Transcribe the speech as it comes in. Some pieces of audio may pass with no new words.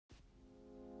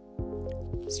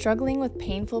Struggling with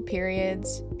painful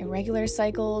periods, irregular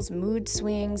cycles, mood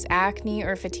swings, acne,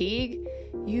 or fatigue?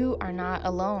 You are not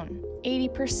alone.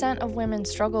 80% of women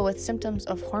struggle with symptoms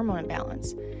of hormone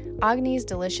imbalance. Agni's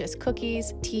delicious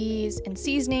cookies, teas, and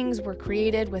seasonings were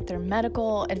created with their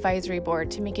medical advisory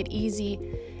board to make it easy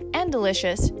and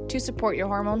delicious to support your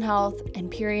hormone health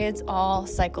and periods all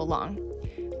cycle long.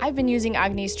 I've been using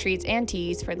Agni's treats and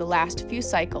teas for the last few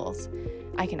cycles.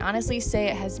 I can honestly say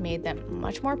it has made them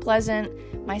much more pleasant.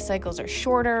 My cycles are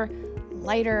shorter,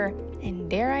 lighter, and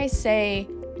dare I say,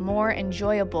 more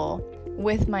enjoyable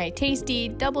with my tasty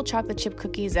double chocolate chip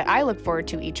cookies that I look forward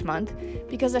to each month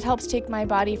because it helps take my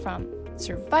body from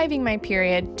surviving my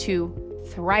period to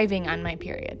thriving on my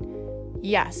period.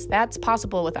 Yes, that's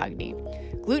possible with Agni.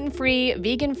 Gluten-free,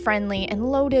 vegan-friendly, and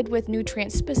loaded with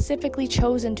nutrients specifically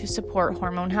chosen to support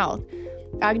hormone health.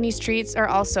 Agni's treats are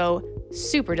also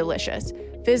super delicious.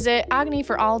 Visit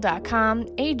agniforall.com,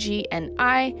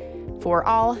 AGNI for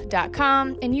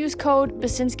all.com, and use code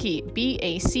BACINSKI,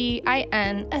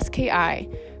 BACINSKI,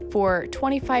 for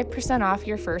 25% off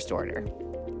your first order.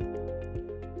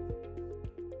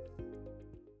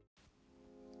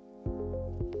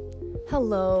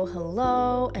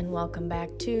 Hello, and welcome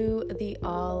back to the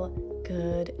All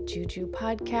Good Juju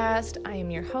podcast. I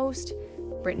am your host,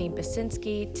 Brittany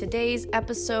Basinski. Today's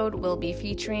episode will be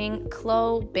featuring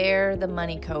Chloe Bear, the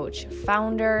Money Coach,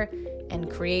 founder and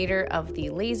creator of the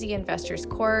Lazy Investors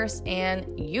course, and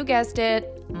you guessed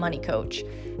it, Money Coach.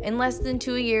 In less than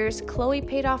 2 years, Chloe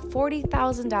paid off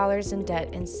 $40,000 in debt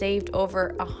and saved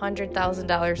over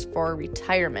 $100,000 for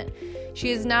retirement.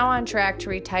 She is now on track to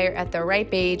retire at the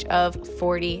ripe age of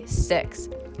 46.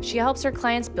 She helps her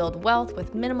clients build wealth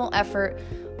with minimal effort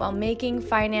while making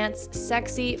finance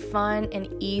sexy, fun,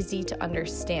 and easy to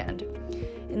understand.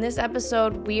 In this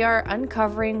episode, we are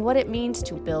uncovering what it means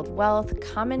to build wealth,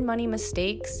 common money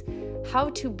mistakes, how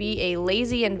to be a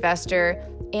lazy investor,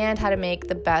 and how to make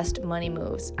the best money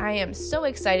moves. I am so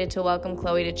excited to welcome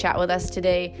Chloe to chat with us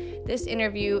today. This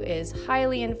interview is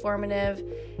highly informative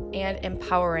and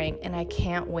empowering, and I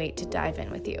can't wait to dive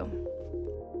in with you.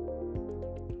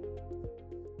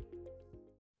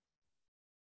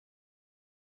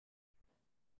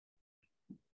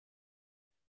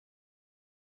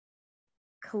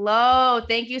 Chloe,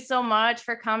 thank you so much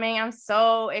for coming. I'm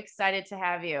so excited to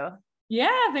have you.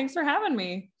 Yeah, thanks for having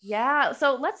me. Yeah,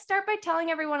 so let's start by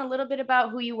telling everyone a little bit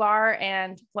about who you are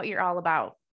and what you're all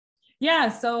about. Yeah,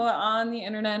 so on the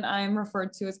internet, I'm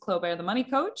referred to as Chloe Bear, the Money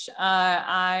Coach.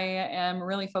 I am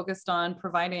really focused on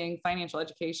providing financial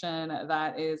education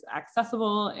that is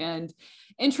accessible and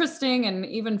interesting and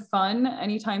even fun.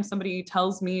 Anytime somebody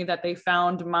tells me that they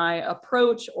found my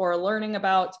approach or learning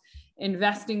about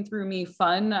investing through me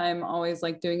fun, I'm always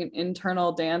like doing an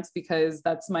internal dance because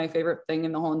that's my favorite thing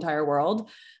in the whole entire world.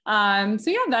 So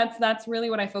yeah, that's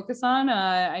really what I focus on.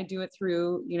 I do it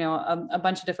through, a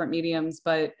bunch of different mediums,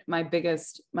 but my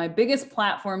biggest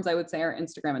platforms, I would say, are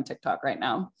Instagram and TikTok right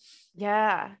now.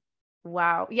 Yeah.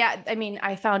 Wow. Yeah. I mean,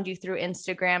 I found you through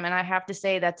Instagram, and I have to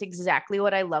say that's exactly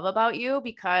what I love about you,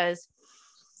 because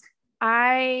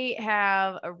I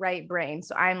have a right brain.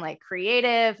 So I'm like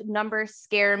creative, numbers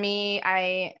scare me.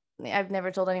 I've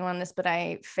never told anyone this, but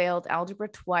I failed algebra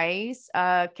twice,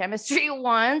 chemistry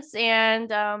once,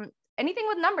 and anything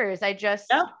with numbers, I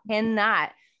just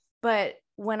cannot. But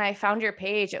when I found your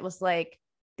page, it was like,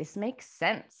 this makes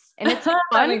sense. And it's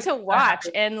fun to watch.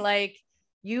 And like,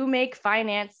 you make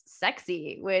finance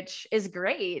sexy, which is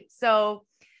great. So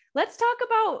let's talk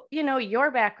about, your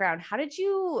background. How did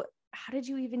you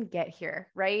even get here?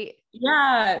 Right?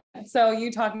 Yeah. So you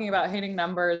talking about hating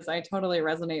numbers, I totally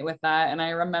resonate with that. And I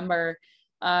remember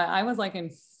I was like I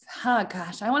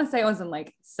want to say I was in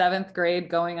like 7th grade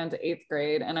going on to 8th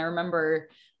grade. And I remember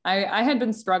I had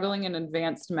been struggling in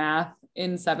advanced math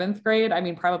in 7th grade. I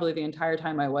mean, probably the entire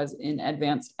time I was in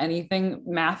advanced anything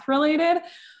math related.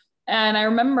 And I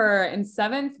remember in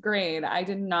 7th grade, I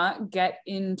did not get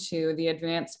into the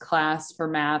advanced class for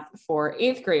math for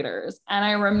 8th graders. And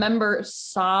I remember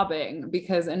sobbing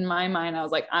because in my mind, I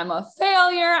was like, I'm a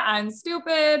failure. I'm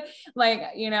stupid. Like,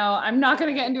 I'm not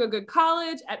going to get into a good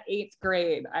college at 8th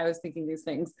grade. I was thinking these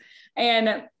things. And,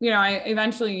 I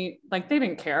eventually, like, they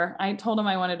didn't care. I told them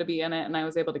I wanted to be in it and I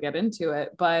was able to get into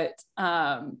it. But,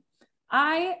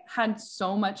 I had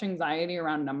so much anxiety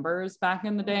around numbers back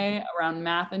in the day, around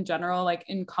math in general. Like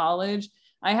in college,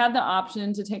 I had the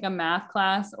option to take a math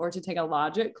class or to take a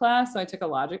logic class. So I took a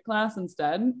logic class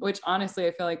instead, which honestly,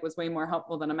 I feel like was way more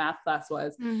helpful than a math class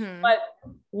was. Mm-hmm. But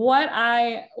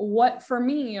what for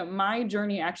me, my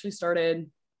journey actually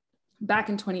started back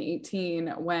in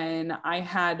 2018 when I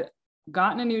had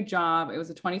gotten a new job. It was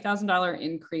a $20,000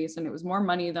 increase, and it was more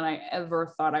money than I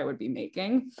ever thought I would be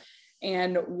making.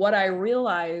 And what I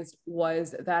realized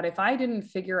was that if I didn't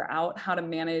figure out how to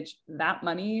manage that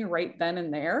money right then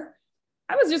and there,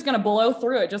 I was just going to blow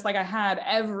through it, just like I had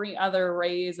every other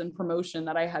raise and promotion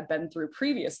that I had been through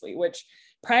previously, which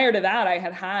prior to that, I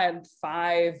had had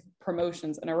 5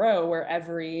 promotions in a row where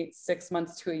every 6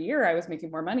 months to a year, I was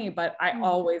making more money, but I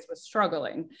always was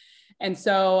struggling. And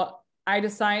so I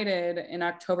decided in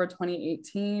October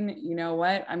 2018, you know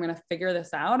what, I'm going to figure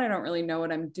this out. I don't really know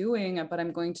what I'm doing, but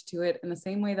I'm going to do it in the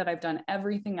same way that I've done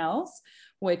everything else,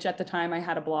 which at the time I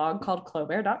had a blog called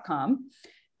clobear.com.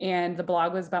 And the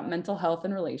blog was about mental health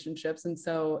and relationships. And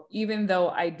so even though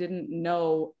I didn't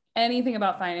know anything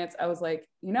about finance, I was like,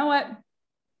 you know what?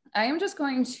 I am just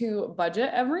going to budget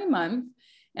every month,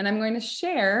 and I'm going to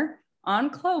share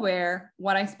on Clobear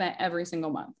what I spent every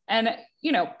single month. And,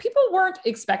 you know, people weren't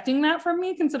expecting that from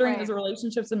me, considering it was a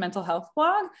relationships and mental health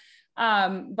blog.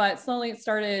 But slowly it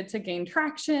started to gain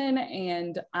traction,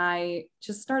 and I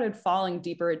just started falling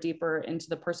deeper and deeper into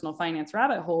the personal finance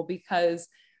rabbit hole, because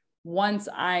once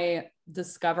I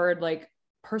discovered like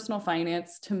personal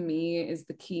finance to me is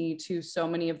the key to so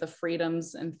many of the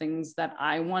freedoms and things that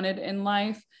I wanted in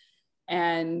life.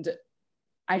 And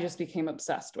I just became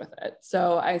obsessed with it.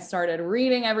 So I started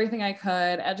reading everything I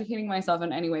could, educating myself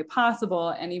in any way possible.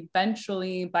 And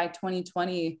eventually by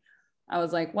 2020, I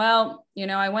was like, well, you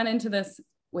know, I went into this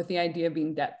with the idea of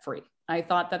being debt free. I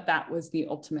thought that that was the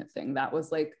ultimate thing. That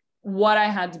was like what I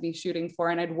had to be shooting for.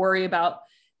 And I'd worry about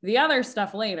the other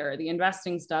stuff later, the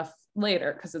investing stuff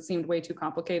later, because it seemed way too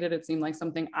complicated. It seemed like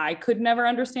something I could never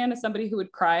understand as somebody who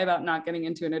would cry about not getting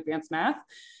into an advanced math.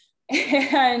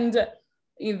 And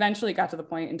eventually got to the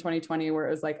point in 2020 where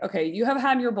it was like, okay, you have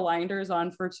had your blinders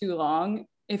on for too long.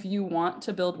 If you want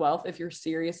to build wealth, if you're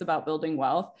serious about building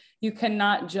wealth, you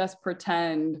cannot just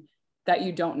pretend that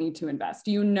you don't need to invest.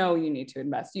 You know, you need to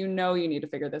invest. You know, you need to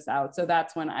figure this out. So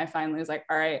that's when I finally was like,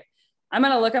 all right, I'm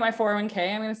going to look at my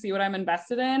 401k. I'm going to see what I'm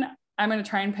invested in. I'm going to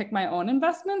try and pick my own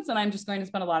investments. And I'm just going to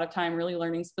spend a lot of time really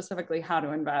learning specifically how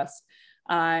to invest.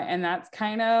 And that's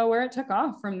kind of where it took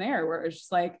off from there, where it's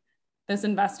just like, this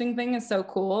investing thing is so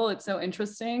cool. It's so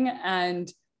interesting.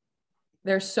 And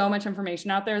there's so much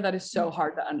information out there that is so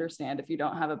hard to understand if you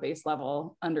don't have a base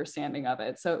level understanding of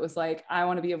it. So it was like, I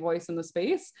want to be a voice in the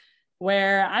space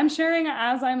where I'm sharing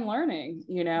as I'm learning,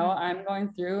 you know, I'm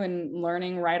going through and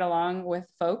learning right along with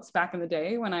folks back in the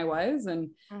day when I was, and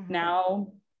now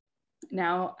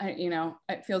I, you know,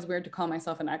 it feels weird to call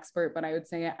myself an expert, but I would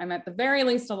say I'm at the very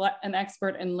least an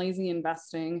expert in lazy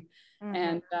investing.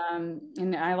 And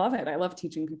I love it. I love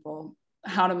teaching people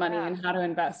how to money and how to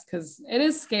invest, because it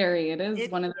is scary. It is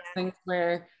one of those things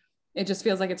where it just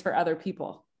feels like it's for other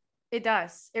people. It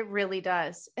does. It really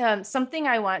does. Something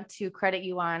I want to credit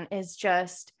you on is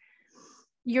just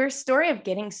your story of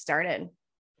getting started.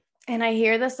 And I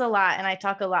hear this a lot, and I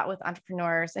talk a lot with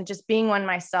entrepreneurs, and just being one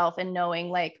myself and knowing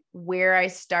like where I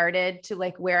started to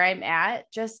like where I'm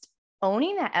at, just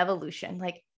owning that evolution.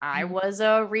 Like I was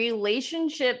a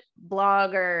relationship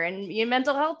blogger and a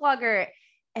mental health blogger.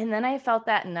 And then I felt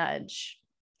that nudge,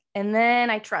 and then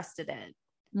I trusted it.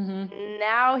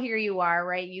 Now here you are,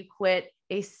 right? You quit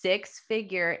a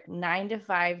 6-figure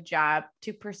 9-to-5 job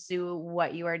to pursue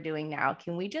what you are doing now.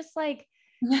 Can we just like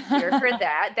hear for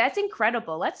that? That's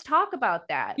incredible. Let's talk about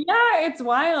that. Yeah, it's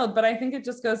wild, but I think it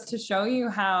just goes to show you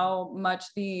how much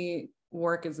the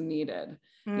work is needed.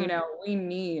 You know, we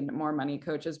need more money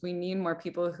coaches. We need more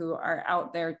people who are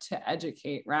out there to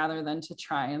educate rather than to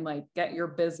try and like get your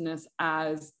business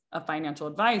as a financial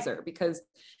advisor. Because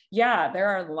yeah, there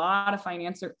are a lot of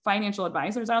financial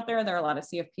advisors out there. There are a lot of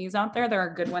CFPs out there. There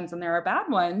are good ones and there are bad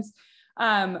ones.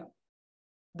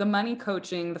 The money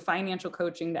coaching, the financial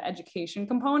coaching, the education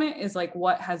component is like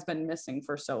what has been missing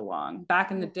for so long. Back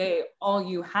in the day, all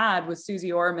you had was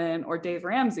Susie Orman or Dave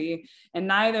Ramsey, and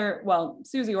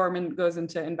Susie Orman goes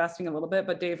into investing a little bit,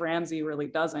 but Dave Ramsey really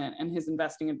doesn't. And his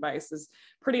investing advice is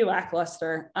pretty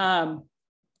lackluster.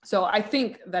 So I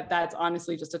think that that's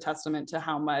honestly just a testament to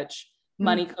how much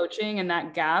money coaching and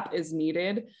that gap is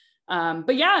needed.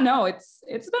 But yeah, no, it's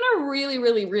been a really,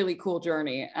 really, really cool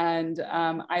journey. And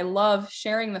I love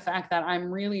sharing the fact that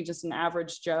I'm really just an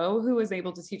average Joe who was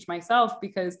able to teach myself,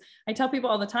 because I tell people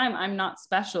all the time, I'm not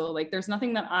special. Like there's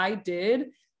nothing that I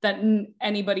did that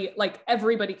anybody, like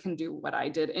everybody can do what I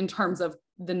did in terms of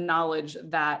the knowledge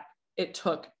that it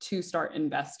took to start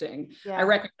investing. Yeah. I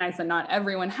recognize that not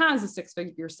everyone has a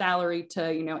six-figure salary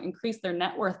to, you know, increase their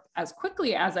net worth as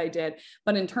quickly as I did.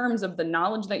 But in terms of the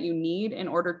knowledge that you need in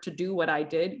order to do what I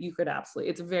did, you could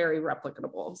absolutely, it's very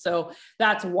replicable. So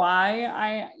that's why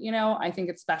I think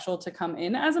it's special to come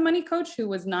in as a money coach who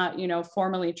was not, you know,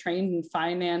 formally trained in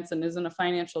finance and isn't a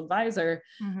financial advisor,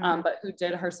 but who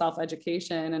did her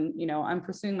self-education. And, you know, I'm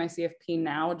pursuing my CFP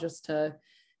now just to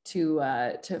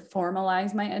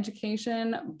formalize my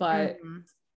education. But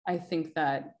I think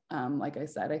that, like I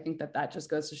said, I think that just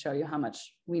goes to show you how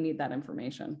much we need that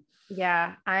information.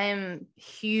 Yeah. I'm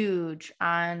huge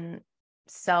on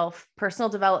personal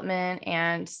development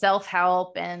and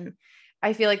self-help. And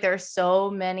I feel like there are so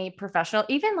many professional,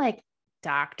 even like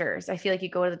doctors. I feel like you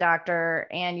go to the doctor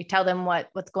and you tell them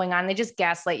what's going on. They just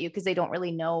gaslight you because they don't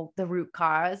really know the root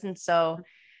cause. And so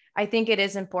I think it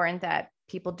is important that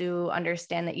people do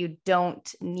understand that you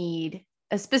don't need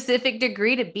a specific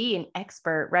degree to be an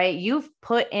expert, right? You've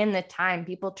put in the time.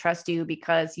 People trust you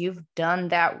because you've done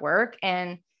that work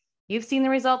and you've seen the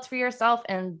results for yourself,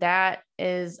 and that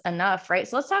is enough, right?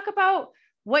 So let's talk about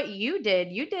what you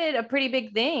did. You did a pretty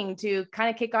big thing to kind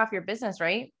of kick off your business,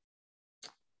 right?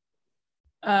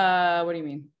 What do you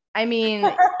mean? I mean,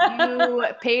 you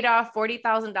paid off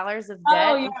 $40,000 of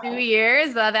debt in 2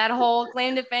 years. That whole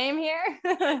claim to fame here.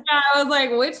 Yeah, I was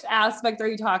like, which aspect are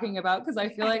you talking about? Because I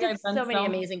feel like I've done so many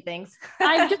amazing things.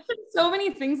 I've just done so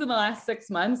many things in the last 6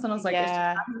 months, and I was like, is she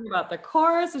talking about the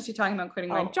course? Is she talking about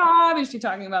quitting my job? Is she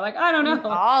talking about like, I don't know,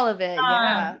 all of it?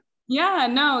 Yeah,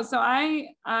 no. So I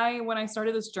when I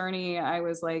started this journey, I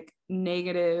was like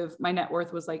negative. My net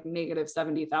worth was like negative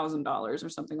 $70,000 or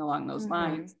something along those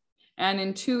lines. And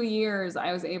in 2 years,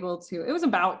 I was able to, it was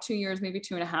about 2 years, maybe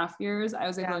 2.5 years. I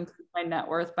was able to increase my net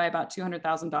worth by about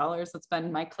 $200,000. That's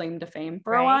been my claim to fame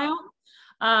for a while.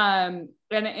 And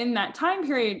in that time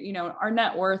period, you know, our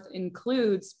net worth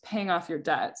includes paying off your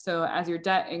debt. So as your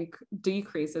debt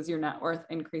decreases, your net worth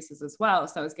increases as well.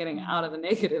 So I was getting out of the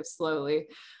negative slowly.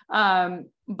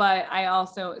 But I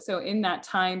also, so in that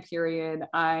time period,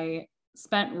 I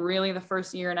spent really the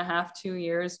first 1.5 to 2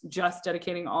 years just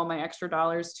dedicating all my extra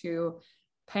dollars to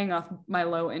paying off my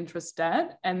low interest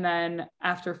debt. And then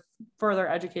after further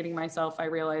educating myself, I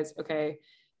realized, okay,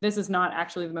 this is not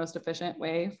actually the most efficient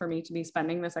way for me to be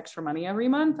spending this extra money every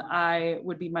month. I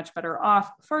would be much better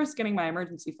off first getting my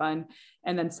emergency fund,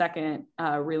 and then second,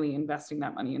 really investing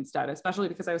that money instead, especially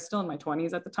because I was still in my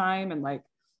 20s at the time. And like,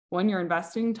 when you're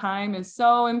investing, time is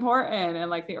so important. And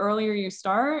like the earlier you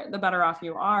start, the better off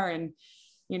you are. And,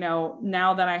 you know,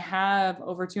 now that I have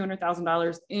over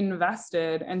 $200,000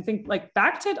 invested, and think like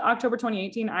back to October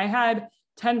 2018, I had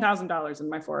 $10,000 in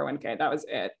my 401k. That was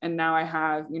it. And now I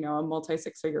have, you know, a multi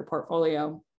six-figure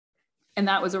portfolio. And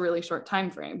that was a really short time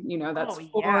frame. You know, that's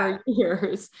 4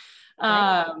 years.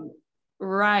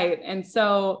 Right. And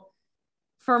so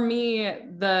for me,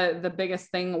 the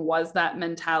biggest thing was that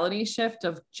mentality shift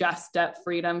of just debt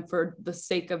freedom for the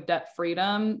sake of debt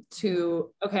freedom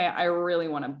to, okay, I really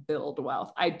want to build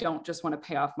wealth. I don't just want to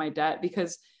pay off my debt,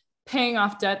 because paying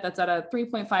off debt that's at a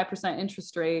 3.5%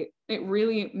 interest rate, it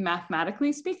really,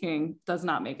 mathematically speaking, does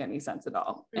not make any sense at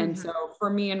all. And so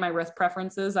for me and my risk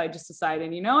preferences, I just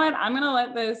decided, you know what, I'm going to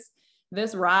let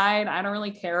this ride. I don't really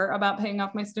care about paying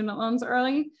off my student loans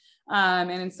early.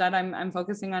 And instead I'm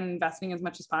focusing on investing as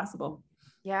much as possible.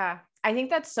 Yeah. I think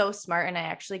that's so smart. And I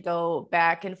actually go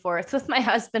back and forth with my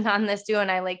husband on this too.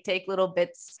 And I like take little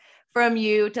bits from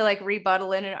you to like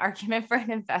rebuttal in an argument for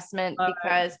an investment,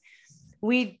 because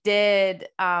we did.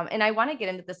 And I want to get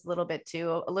into this a little bit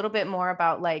too, a little bit more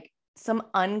about like some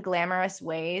unglamorous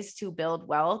ways to build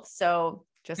wealth. So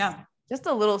just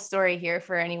a little story here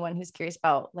for anyone who's curious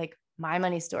about like my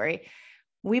money story.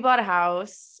 We bought a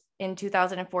house in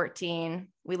 2014.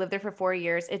 We lived there for 4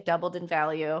 years. It doubled in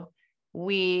value.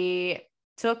 We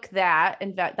took that,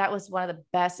 and that was one of the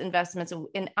best investments,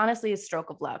 and honestly, a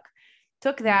stroke of luck.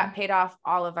 Took that, paid off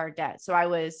all of our debt. So I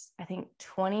was, I think,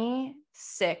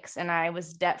 26, and I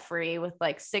was debt free with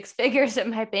like 6 figures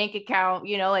in my bank account.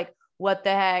 You know, like what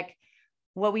the heck?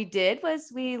 What we did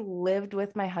was we lived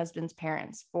with my husband's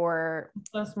parents for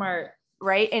so smart,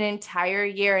 right, an entire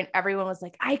year, and everyone was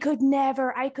like, I could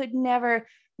never.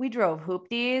 We drove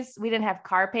hoopties. We didn't have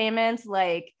car payments.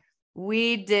 Like,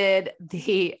 we did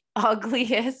the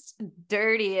ugliest,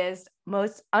 dirtiest,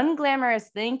 most unglamorous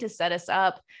thing to set us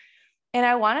up. And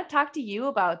I want to talk to you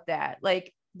about that.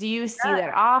 Like, do you see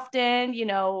that often? You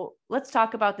know, let's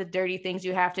talk about the dirty things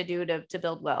you have to do to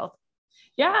build wealth.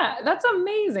 Yeah, that's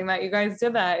amazing that you guys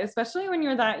did that, especially when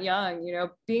you're that young.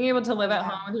 Being able to live at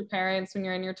home with your parents when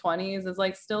you're in your 20s is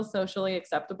like still socially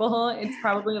acceptable. It's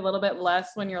probably a little bit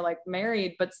less when you're like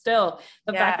married, but still,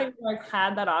 the fact that you like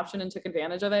had that option and took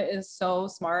advantage of it is so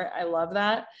smart. I love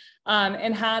that.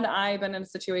 And had I been in a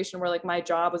situation where like my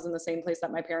job was in the same place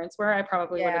that my parents were, I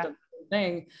probably would have done the same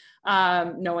thing,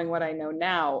 knowing what I know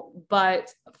now.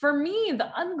 But for me, the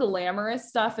unglamorous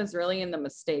stuff is really in the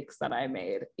mistakes that I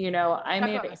made. I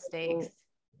made mistakes.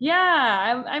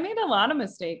 Yeah, I made a lot of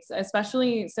mistakes,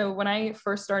 especially so when I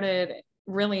first started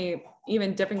really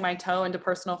even dipping my toe into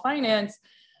personal finance.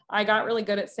 I got really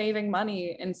good at saving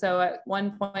money. And so at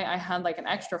one point I had like an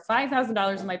extra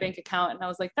 $5,000 in my bank account, and I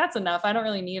was like, that's enough. I don't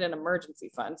really need an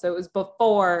emergency fund. So it was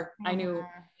before I knew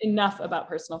enough about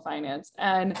personal finance.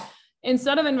 And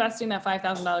instead of investing that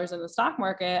 $5,000 in the stock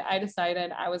market, I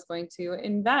decided I was going to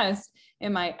invest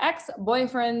in my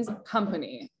ex-boyfriend's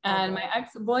company. And my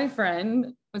ex-boyfriend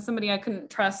was somebody I couldn't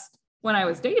trust when I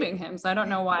was dating him. So I don't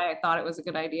know why I thought it was a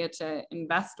good idea to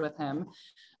invest with him.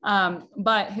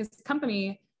 But his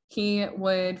company, he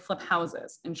would flip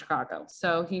houses in Chicago.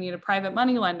 So he needed private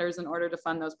money lenders in order to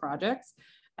fund those projects.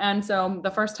 And so the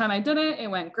first time I did it, it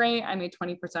went great. I made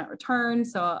 20% return.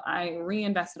 So I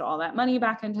reinvested all that money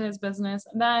back into his business.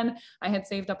 And then I had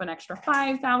saved up an extra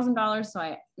 $5,000. So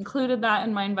I included that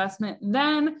in my investment.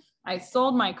 Then I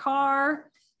sold my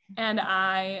car and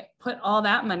I put all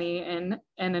that money in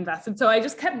and invested. So I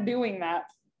just kept doing that.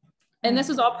 And this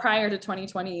was all prior to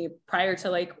 2020, prior to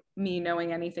like me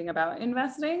knowing anything about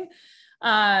investing.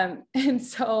 And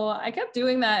so I kept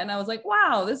doing that, and I was like,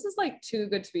 wow, this is like too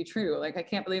good to be true. Like, I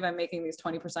can't believe I'm making these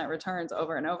 20% returns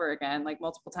over and over again, like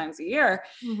multiple times a year.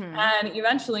 And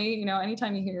eventually,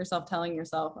 anytime you hear yourself telling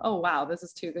yourself, oh, wow, this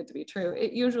is too good to be true,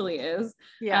 it usually is.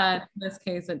 And in this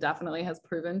case, it definitely has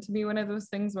proven to be one of those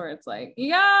things where it's like,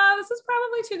 yeah, this is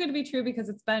probably too good to be true, because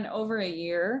it's been over a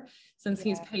year since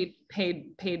he's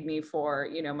paid me for,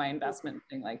 my investment,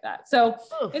 thing like that. So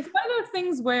it's one of those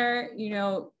things where,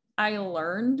 I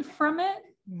learned from it.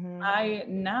 I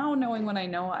now, knowing what I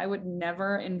know, I would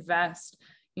never invest,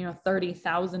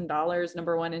 $30,000,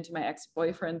 number one, into my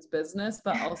ex-boyfriend's business,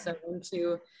 but also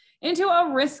into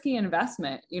a risky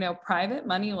investment. Private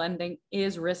money lending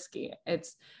is risky.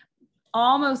 It's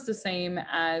almost the same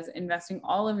as investing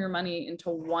all of your money into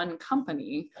one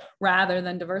company rather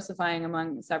than diversifying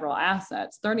among several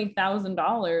assets.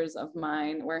 $30,000 of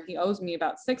mine, where he owes me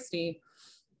about 60,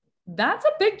 that's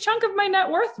a big chunk of my net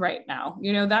worth right now.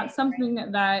 That's something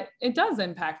that it does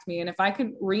impact me. And if I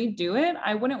could redo it,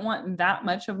 I wouldn't want that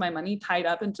much of my money tied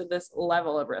up into this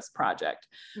level of risk project.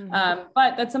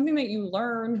 But that's something that you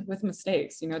learn with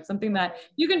mistakes. It's something that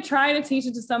you can try to teach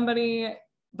it to somebody,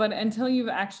 but until you've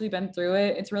actually been through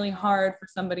it, it's really hard for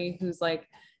somebody who's like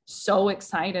so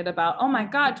excited about, oh my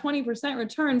God, 20%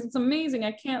 returns, it's amazing,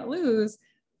 I can't lose.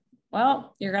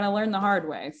 Well, you're going to learn the hard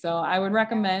way. So I would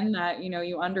recommend that,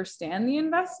 you understand the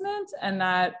investment, and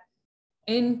that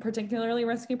in particularly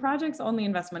risky projects, only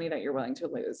invest money that you're willing to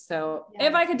lose. So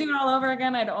if I could do it all over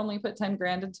again, I'd only put 10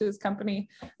 grand into his company,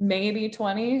 maybe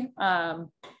 20. But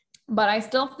I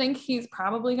still think he's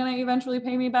probably going to eventually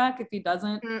pay me back. If he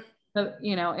doesn't,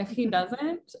 if he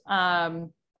doesn't,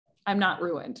 I'm not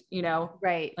ruined,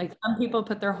 Right. Like some people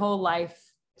put their whole life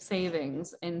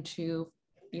savings into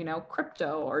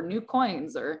crypto or new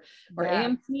coins or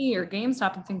AMC or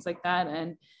GameStop and things like that.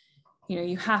 And,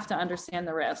 you have to understand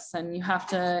the risks, and you have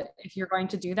to, if you're going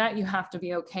to do that, you have to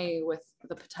be okay with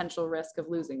the potential risk of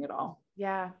losing it all.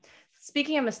 Yeah.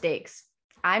 Speaking of mistakes,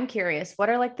 I'm curious, what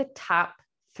are like the top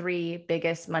 3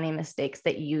 biggest money mistakes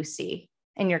that you see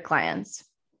in your clients?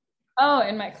 Oh,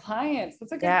 in my clients,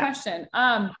 that's a good question.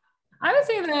 I would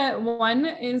say that one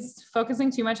is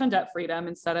focusing too much on debt freedom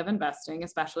instead of investing,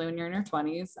 especially when you're in your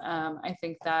 20s. I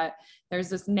think that there's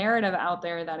this narrative out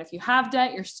there that if you have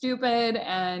debt, you're stupid,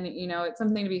 and, it's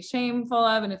something to be shameful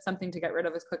of, and it's something to get rid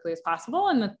of as quickly as possible.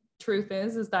 And the truth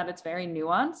is that it's very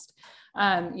nuanced.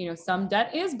 Some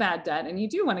debt is bad debt, and you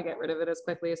do want to get rid of it as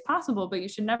quickly as possible, but you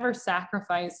should never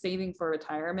sacrifice saving for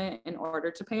retirement in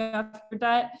order to pay off your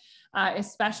debt.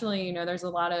 Especially, there's a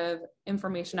lot of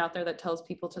information out there that tells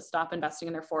people to stop investing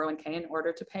in their 401k in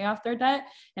order to pay off their debt.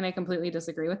 And I completely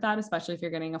disagree with that, especially if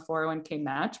you're getting a 401k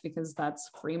match, because that's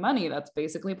free money. That's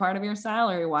basically part of your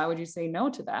salary. Why would you say no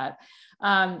to that?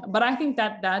 But I think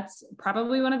that that's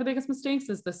probably one of the biggest mistakes,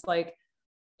 is this like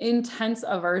intense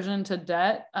aversion to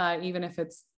debt, even if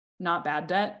it's not bad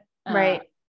debt. Right.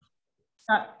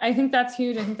 I think that's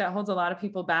huge. I think that holds a lot of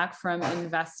people back from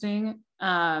investing,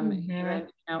 even,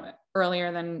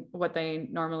 earlier than what they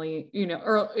normally,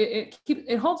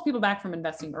 it holds people back from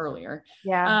investing earlier.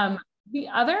 The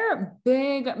other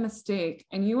big mistake,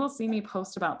 and you will see me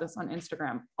post about this on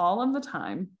Instagram all of the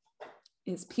time,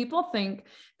 is people think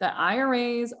that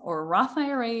IRAs or Roth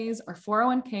IRAs or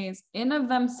 401ks in of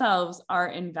themselves are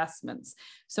investments.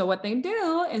 So what they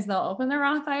do is they'll open their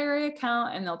Roth IRA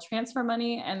account and they'll transfer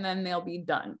money and then they'll be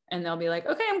done. And they'll be like,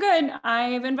 okay, I'm good.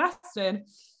 I've invested.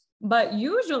 But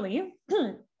usually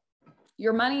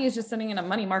your money is just sitting in a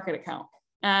money market account.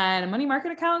 And money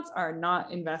market accounts are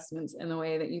not investments in the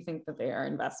way that you think that they are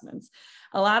investments.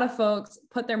 A lot of folks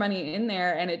put their money in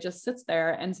there and it just sits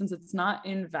there. And since it's not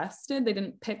invested, they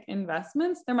didn't pick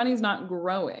investments, their money's not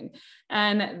growing.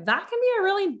 And that can be a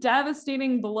really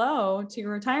devastating blow to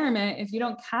your retirement if you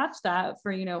don't catch that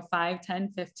for, 5,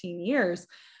 10, 15 years.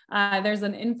 There's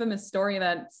an infamous story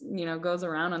that, goes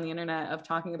around on the internet of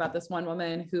talking about this one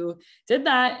woman who did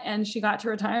that. And she got to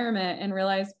retirement and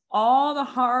realized all the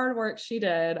hard work she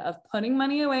did of putting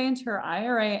money away into her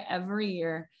IRA every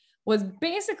year was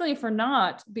basically for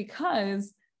naught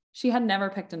because she had never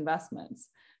picked investments.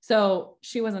 So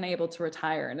she wasn't able to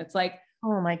retire. And it's like,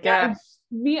 oh my gosh.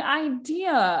 The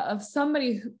idea of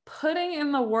somebody putting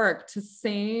in the work to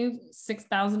save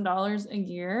 $6,000 a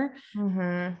year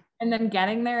and then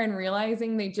getting there and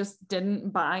realizing they just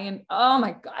didn't buy, and oh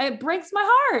my God, it breaks my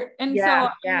heart. And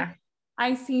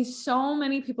I see so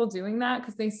many people doing that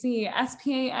because they see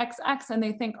SPAXX and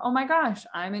they think, oh my gosh,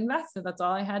 I'm invested. That's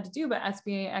all I had to do. But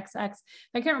SPAXX,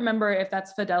 I can't remember if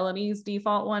that's Fidelity's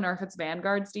default one or if it's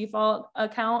Vanguard's default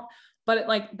account, but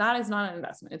that is not an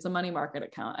investment. It's a money market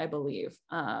account, I believe.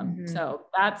 So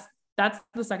that's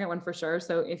the second one for sure.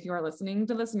 So if you are listening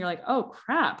to this and you're like, oh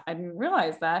crap, I didn't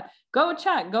realize that, go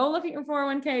check, go look at your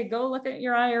 401k, go look at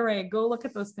your IRA, go look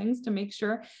at those things to make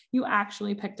sure you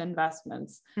actually picked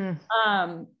investments. And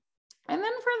then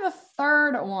for the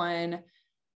third one,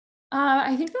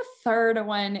 I think the third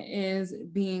one is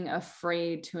being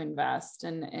afraid to invest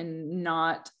and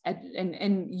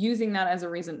using that as a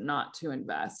reason not to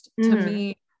invest. To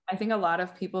me, I think a lot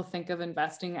of people think of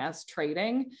investing as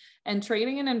trading, and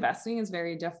trading and investing is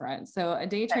very different. So a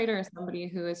day trader is somebody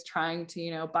who is trying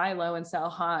to, buy low and sell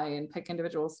high and pick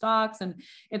individual stocks. And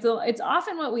it's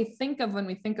often what we think of when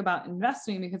we think about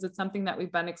investing, because it's something that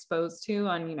we've been exposed to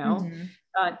on,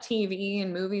 TV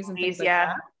and movies and things like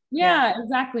that. Yeah,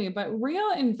 exactly. But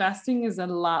real investing is a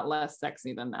lot less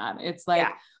sexy than that. It's like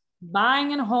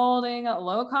buying and holding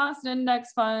low cost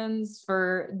index funds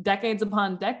for decades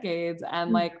upon decades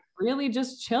and really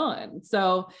just chilling.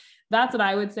 So that's what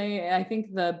I would say. I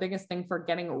think the biggest thing for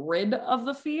getting rid of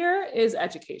the fear is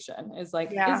education, is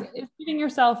giving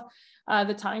yourself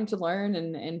the time to learn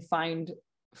and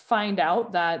find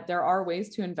out that there are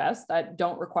ways to invest that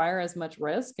don't require as much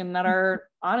risk and that are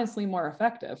honestly more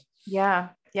effective. Yeah.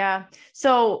 Yeah.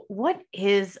 So what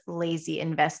is lazy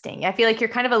investing? I feel like you're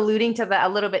kind of alluding to that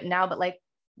a little bit now, but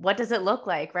what does it look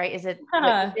like, right? Is it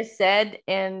what you just said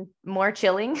and more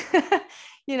chilling? What's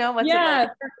it like?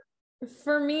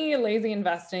 For me, lazy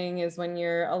investing is when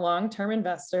you're a long-term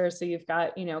investor. So you've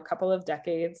got, a couple of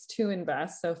decades to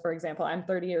invest. So for example, I'm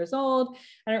 30 years old.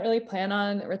 I don't really plan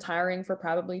on retiring for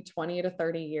probably 20 to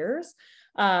 30 years.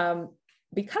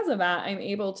 Because of that, I'm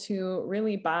able to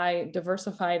really buy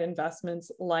diversified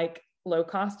investments like low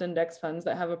cost index funds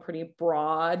that have a pretty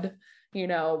broad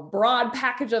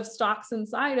package of stocks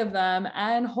inside of them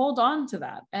and hold on to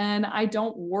that. And I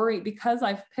don't worry because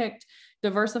I've picked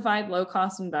diversified low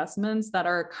cost investments that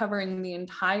are covering the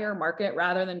entire market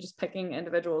rather than just picking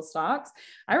individual stocks.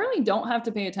 I really don't have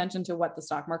to pay attention to what the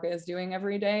stock market is doing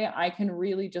every day. I can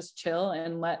really just chill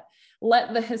and let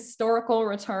the historical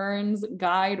returns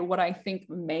guide what I think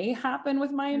may happen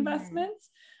with my investments.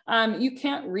 You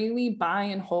can't really buy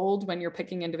and hold when you're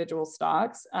picking individual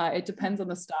stocks. It depends on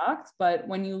the stocks, but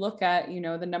when you look at,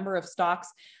 the number of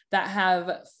stocks that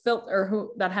have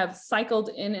that have cycled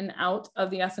in and out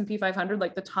of the S&P 500,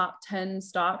 like the top 10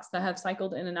 stocks that have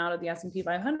cycled in and out of the S&P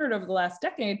 500 over the last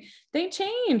decade, they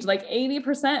changed. Like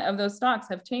 80% of those stocks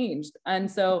have changed. And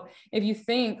so if you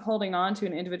think holding on to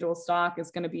an individual stock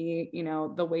is going to be,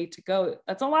 the way to go,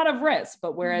 that's a lot of risk.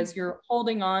 But whereas you're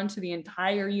holding on to the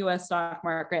entire US stock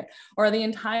market or the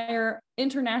entire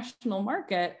international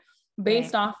market,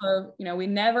 based off of, we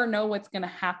never know what's going to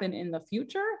happen in the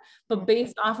future, but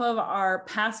based off of our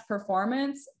past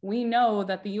performance, we know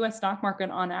that the US stock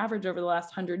market on average over the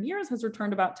last 100 years has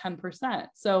returned about 10%.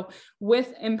 So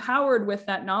empowered with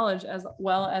that knowledge, as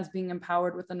well as being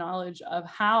empowered with the knowledge of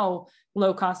how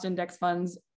low cost index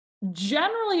funds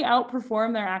generally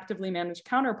outperform their actively managed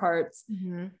counterparts,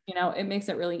 it makes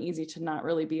it really easy to not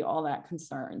really be all that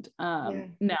concerned.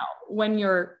 Now, when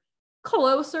you're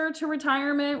closer to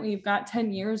retirement, when you've got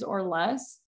 10 years or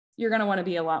less, you're going to want to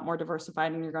be a lot more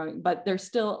diversified and but there's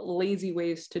still lazy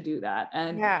ways to do that.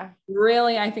 And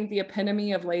really, I think the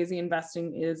epitome of lazy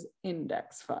investing is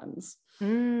index funds.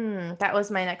 That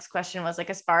was my next question, was like,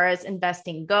 as far as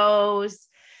investing goes,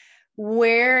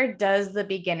 where does the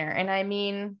beginner, and I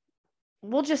mean,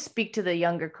 we'll just speak to the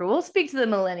younger crew, we'll speak to the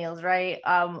millennials, right?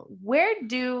 Where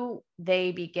do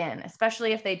they begin,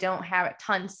 especially if they don't have a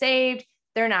ton saved,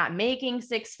 they're not making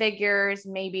six figures,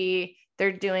 maybe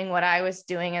they're doing what I was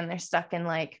doing and they're stuck in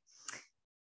like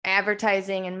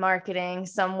advertising and marketing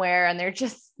somewhere, and they're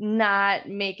just not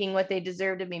making what they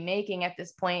deserve to be making at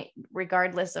this point,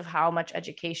 regardless of how much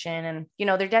education, and, you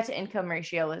know, their debt to income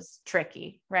ratio is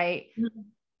tricky, right? Mm-hmm.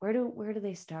 Where do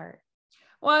they start?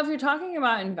 Well, if you're talking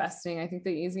about investing, I think the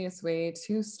easiest way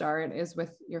to start is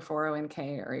with your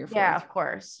 401k or your 401k. Yeah, of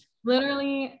course.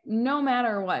 Literally, no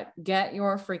matter what, get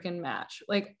your freaking match.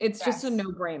 Like, it's just a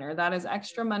no-brainer. That is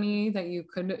extra money that you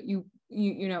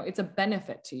know, it's a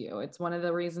benefit to you. It's one of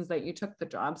the reasons that you took the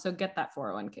job. So get that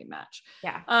 401k match.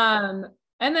 Yeah.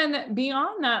 And then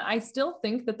beyond that, I still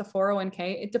think that the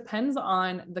 401k, it depends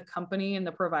on the company and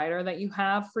the provider that you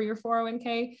have for your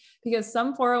 401k, because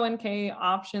some 401k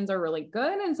options are really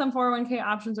good and some 401k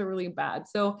options are really bad.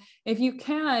 So if you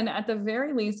can, at the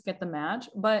very least, get the match,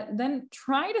 but then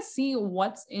try to see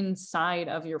what's inside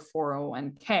of your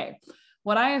 401k.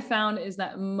 What I have found is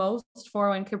that most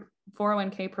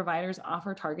 401k providers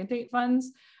offer target date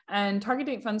funds, and target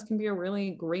date funds can be a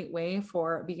really great way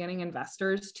for beginning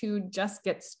investors to just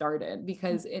get started,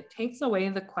 because it takes away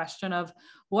the question of,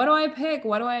 what do I pick?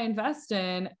 What do I invest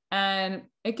in? And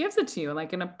it gives it to you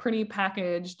like in a pretty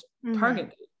packaged target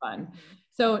date fund.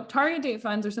 So target date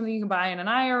funds are something you can buy in an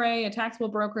IRA, a taxable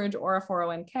brokerage, or a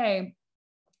 401k.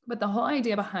 But the whole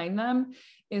idea behind them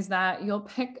is that you'll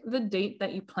pick the date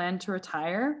that you plan to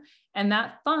retire, and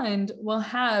that fund will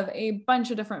have a bunch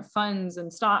of different funds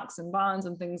and stocks and bonds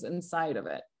and things inside of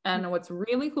it. And what's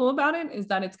really cool about it is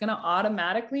that it's going to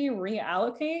automatically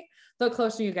reallocate the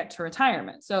closer you get to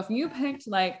retirement. So if you picked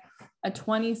like a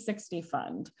 2060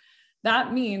 fund,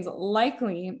 that means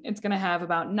likely it's going to have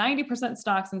about 90%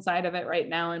 stocks inside of it right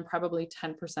now and probably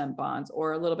 10% bonds,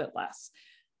 or a little bit less.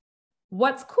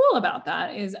 What's cool about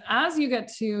that is as you get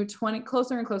to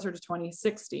closer and closer to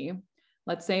 2060,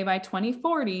 let's say by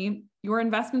 2040, your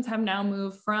investments have now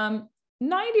moved from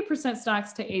 90%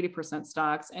 stocks to 80%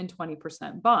 stocks and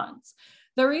 20% bonds.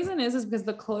 The reason is because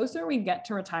the closer we get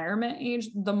to retirement age,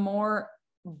 the more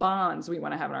bonds we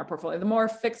want to have in our portfolio, the more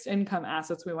fixed income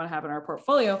assets we want to have in our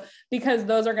portfolio, because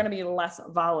those are going to be less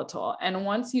volatile. And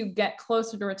once you get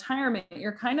closer to retirement,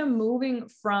 you're kind of moving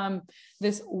from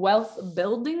this wealth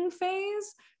building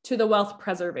phase to the wealth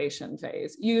preservation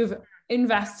phase. You've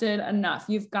invested enough.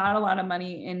 You've got a lot of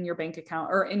money in your bank account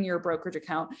or in your brokerage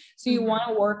account. So you want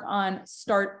to work on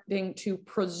starting to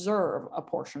preserve a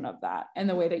portion of that. And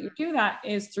the way that you do that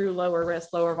is through lower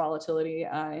risk, lower volatility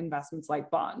investments like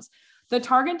bonds. The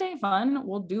target date fund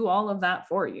will do all of that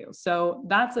for you. So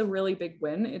that's a really big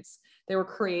win. They were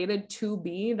created to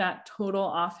be that total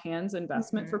off-hands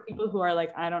investment for people who are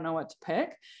like, I don't know what to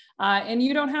pick. And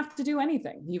you don't have to do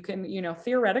anything. You can,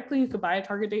 theoretically, you could buy a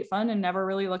target date fund and never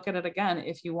really look at it again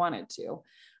if you wanted to.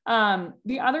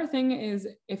 The other thing is,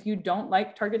 if you don't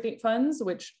like target date funds,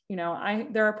 which,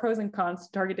 there are pros and cons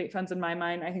to target date funds in my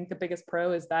mind. I think the biggest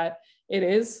pro is that it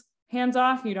is hands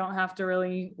off. You don't have to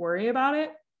really worry about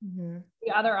it.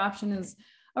 The other option is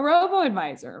a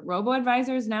robo-advisor.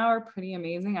 Robo-advisors now are pretty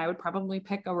amazing. I would probably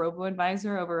pick a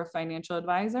robo-advisor over a financial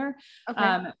advisor.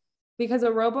 Okay. Because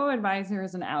a robo-advisor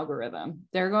is an algorithm.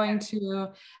 They're going to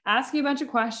ask you a bunch of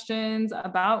questions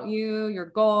about you, your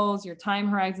goals, your time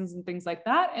horizons, and things like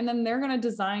that. And then they're going to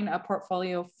design a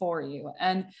portfolio for you.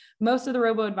 And most of the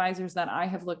robo-advisors that I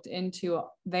have looked into,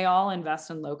 they all invest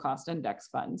in low-cost index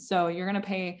funds. So you're going to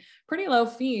pay pretty low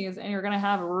fees, and you're going to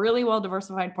have really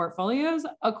well-diversified portfolios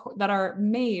that are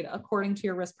made according to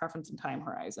your risk preference and time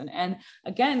horizon. And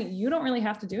again, you don't really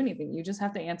have to do anything. You just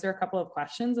have to answer a couple of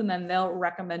questions, and then they'll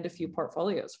recommend a few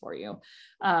portfolios for you.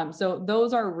 So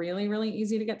those are really, really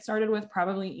easy to get started with,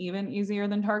 probably even easier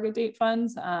than target date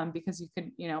funds, because you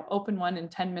could, open one in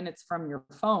 10 minutes from your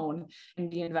phone and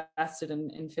be invested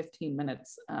in 15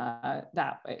 minutes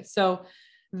that way. So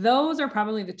those are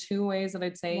probably the two ways that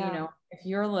I'd say, if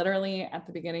you're literally at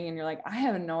the beginning and you're like, I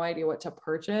have no idea what to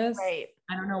purchase, right,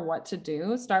 I don't know what to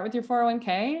do, start with your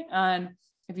 401k. And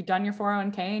if you've done your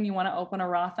 401k and you want to open a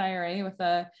Roth IRA with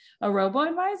a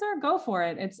robo-advisor, go for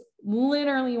it. It's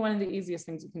literally one of the easiest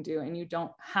things you can do, and you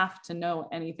don't have to know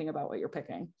anything about what you're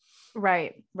picking.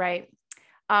 Right.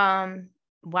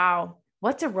 Wow.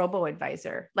 What's a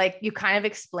robo-advisor? Like, you kind of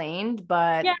explained,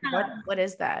 but what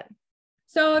is that?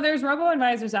 So there's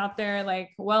robo-advisors out there like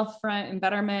Wealthfront and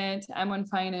Betterment, M1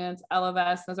 Finance,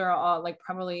 Ellevest. Those are all like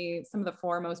probably some of the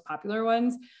 4 most popular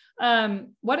ones.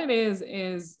 What it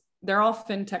is they're all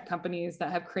fintech companies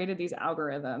that have created these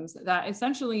algorithms that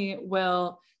essentially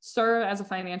will serve as a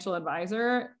financial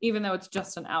advisor, even though it's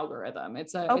just an algorithm.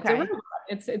 It's a robot.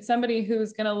 It's somebody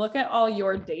who's going to look at all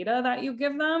your data that you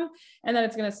give them, and then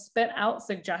it's going to spit out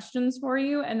suggestions for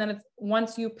you. And then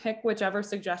once you pick whichever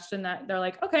suggestion that they're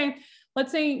like, okay,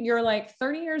 let's say you're like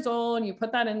 30 years old and you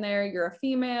put that in there, you're a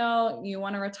female, you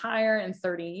want to retire in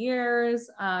 30 years,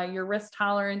 your risk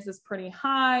tolerance is pretty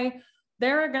high.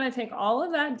 They're going to take all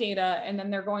of that data and then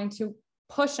they're going to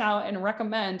push out and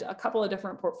recommend a couple of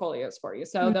different portfolios for you.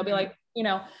 So they'll be like,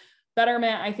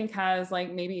 Betterment, I think, has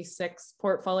like maybe 6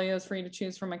 portfolios for you to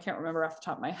choose from. I can't remember off the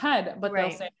top of my head, but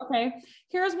they'll say, okay,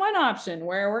 here's one option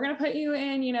where we're going to put you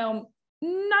in,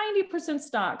 90%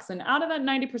 stocks. And out of that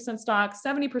 90% stocks,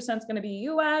 70% is going to be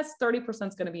US, 30%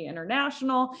 is going to be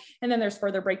international. And then there's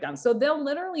further breakdowns. So they'll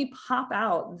literally pop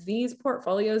out these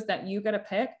portfolios that you get to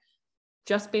pick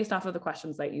just based off of the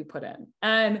questions that you put in.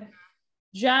 And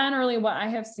generally what I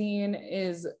have seen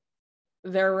is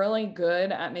they're really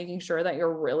good at making sure that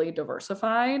you're really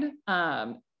diversified.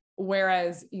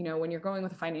 Whereas, when you're going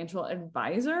with a financial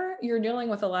advisor, you're dealing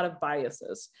with a lot of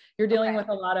biases. You're dealing with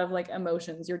a lot of like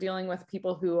emotions. You're dealing with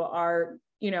people who are,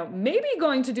 maybe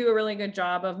going to do a really good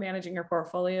job of managing your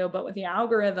portfolio, but with the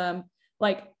algorithm,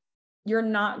 like you're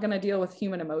not going to deal with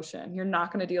human emotion. You're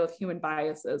not going to deal with human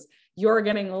biases. You're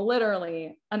getting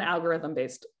literally an algorithm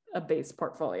based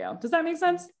portfolio. Does that make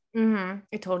sense? Mm-hmm.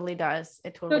 It totally does.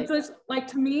 So like,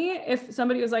 to me, if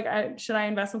somebody was like, should I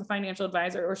invest with a financial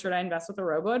advisor or should I invest with a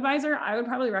robo advisor? I would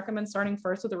probably recommend starting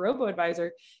first with a robo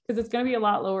advisor because it's going to be a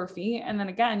lot lower fee. And then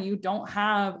again, you don't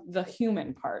have the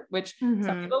human part, which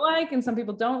some people like and some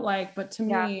people don't like, but to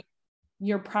me,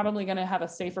 you're probably going to have a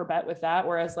safer bet with that.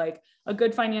 Whereas like a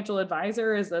good financial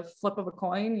advisor is a flip of a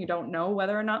coin. You don't know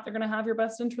whether or not they're going to have your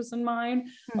best interest in mind.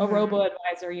 A robo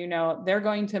advisor, they're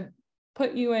going to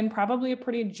put you in probably a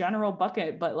pretty general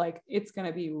bucket, but like it's going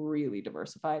to be really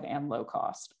diversified and low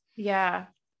cost. Yeah.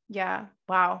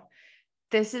 Wow.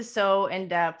 This is so in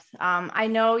depth. I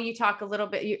know you talk a little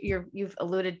bit, you've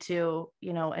alluded to,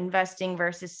 investing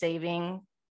versus saving.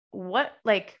 What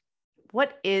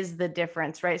is the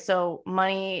difference, right? So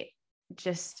money,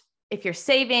 just if you're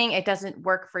saving, it doesn't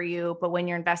work for you, but when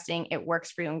you're investing, it works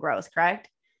for you and grows, correct?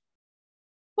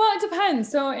 Well, it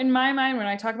depends. So in my mind, when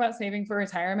I talk about saving for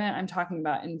retirement, I'm talking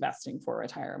about investing for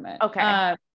retirement.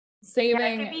 Okay.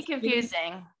 Saving it can be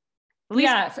confusing.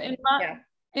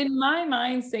 In my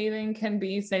mind, saving can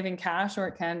be saving cash or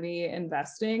it can be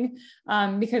investing.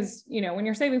 Because, when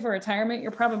you're saving for retirement,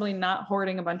 you're probably not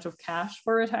hoarding a bunch of cash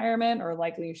for retirement, or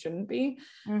likely you shouldn't be.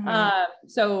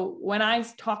 So when I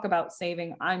talk about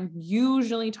saving, I'm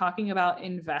usually talking about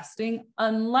investing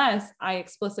unless I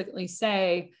explicitly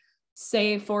say,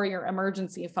 save for your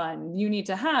emergency fund. You need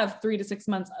to have 3 to 6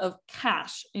 months of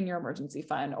cash in your emergency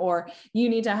fund, or you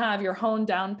need to have your home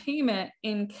down payment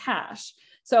in cash.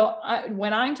 So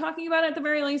when I'm talking about it, at the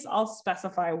very least, I'll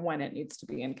specify when it needs to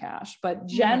be in cash. But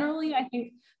generally, I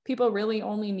think people really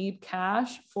only need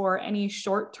cash for any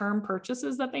short-term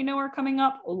purchases that they know are coming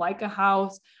up, like a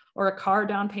house or a car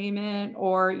down payment,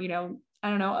 or, I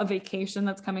don't know, a vacation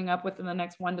that's coming up within the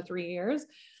next 1 to 3 years.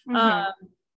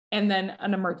 And then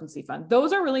an emergency fund.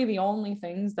 Those are really the only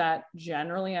things that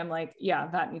generally I'm like, yeah,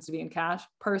 that needs to be in cash.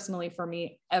 Personally, for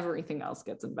me, everything else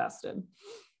gets invested.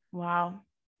 Wow.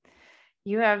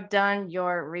 You have done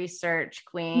your research,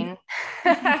 Queen.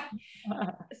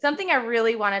 Something I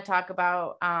really want to talk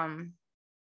about,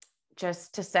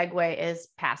 just to segue, is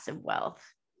passive wealth.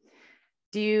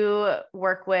 Do you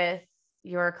work with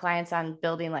your clients on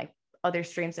building like other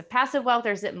streams of passive wealth,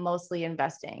 or is it mostly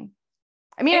investing?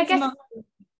 I mean, okay.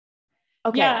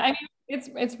 Yeah, I mean,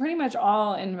 it's pretty much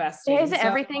all investing. Is it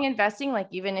everything investing? Like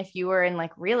even if you were in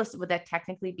like real estate, would that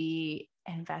technically be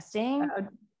investing?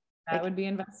 That would be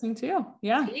investing too.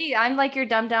 Yeah. See, I'm like your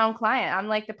dumbed down client. I'm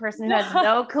like the person who has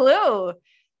no clue.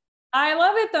 I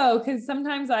love it though, because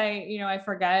sometimes I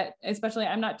forget, especially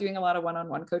I'm not doing a lot of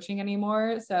one-on-one coaching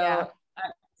anymore. So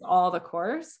it's all the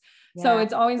course. Yeah. So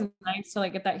it's always nice to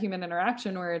like get that human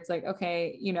interaction where it's like,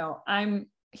 okay, I'm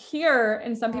here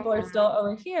and some people are still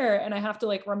over here. And I have to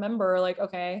like, remember like,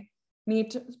 okay,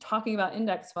 talking about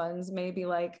index funds, maybe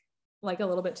like a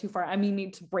little bit too far. I mean,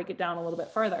 need to break it down a little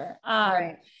bit further.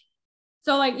 Right.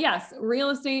 So like, yes,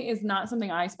 real estate is not something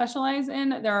I specialize in.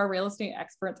 There are real estate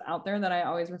experts out there that I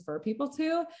always refer people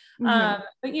to. But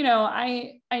you know,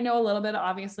 I know a little bit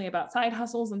obviously about side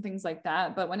hustles and things like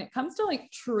that. But when it comes to like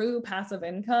true passive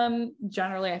income,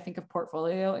 generally I think of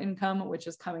portfolio income, which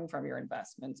is coming from your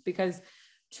investments, because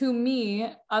to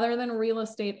me, other than real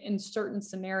estate in certain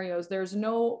scenarios, there's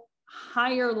no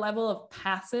higher level of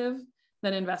passive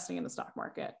than investing in the stock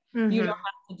market. You don't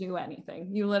have to do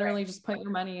anything. You literally just put your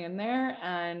money in there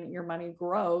and your money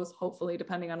grows, hopefully,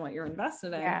 depending on what you're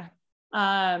invested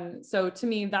in. So to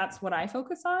me, that's what I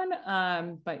focus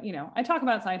on. But you know, I talk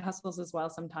about side hustles as well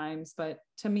sometimes, but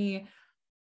to me,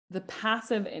 the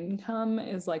passive income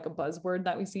is like a buzzword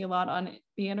that we see a lot on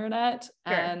the internet.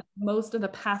 And most of the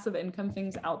passive income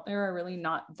things out there are really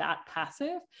not that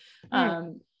passive.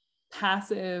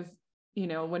 Passive, you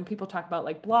know, when people talk about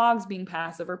like blogs being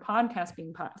passive or podcasts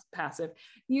being passive,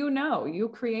 you know, you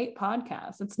create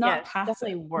podcasts. It's not passive.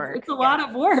 Definitely work. It's a lot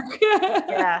of work.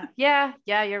 Yeah,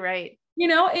 you're right. You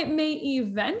know, it may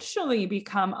eventually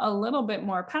become a little bit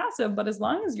more passive, but as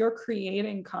long as you're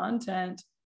creating content,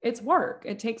 it's work.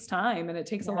 It takes time and it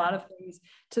takes a lot of things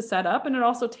to set up. And it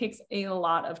also takes a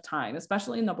lot of time,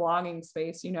 especially in the blogging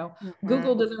space. You know,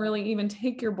 Google doesn't really even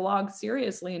take your blog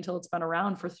seriously until it's been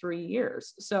around for 3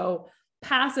 years. So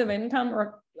passive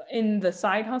income in the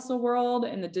side hustle world,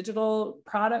 in the digital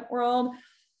product world,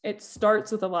 it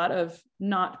starts with a lot of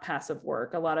not passive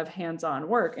work, a lot of hands-on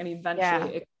work, and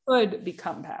eventually it could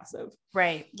become passive.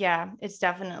 Right. Yeah. It's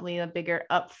definitely a bigger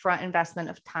upfront investment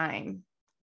of time.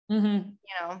 You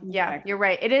know, you're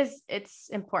right. It's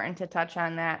important to touch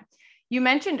on that. You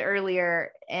mentioned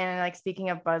earlier, and like speaking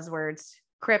of buzzwords,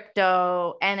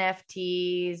 crypto,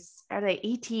 NFTs, are they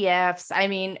ETFs? I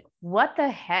mean, what the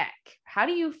heck? How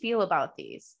do you feel about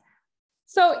these?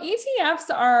 So ETFs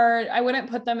are, I wouldn't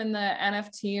put them in the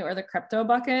NFT or the crypto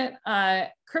bucket.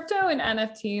 Crypto and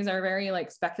NFTs are very like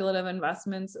speculative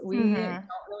investments. We don't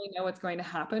really know what's going to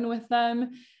happen with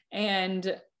them.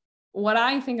 And what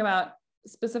I think about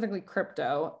specifically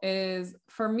crypto is,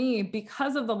 for me,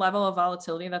 because of the level of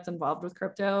volatility that's involved with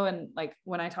crypto. And like,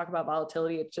 when I talk about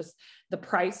volatility, it's just the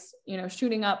price, you know,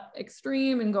 shooting up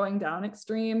extreme and going down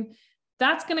extreme.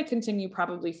 That's going to continue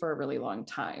probably for a really long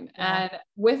time. And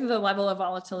with the level of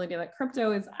volatility that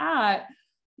crypto is at,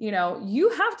 you know,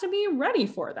 you have to be ready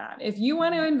for that. If you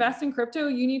want to invest in crypto,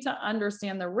 you need to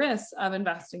understand the risks of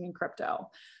investing in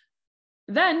crypto.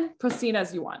 Then proceed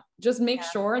as you want. Just make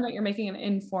sure that you're making an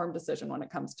informed decision when it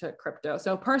comes to crypto.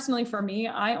 So personally, for me,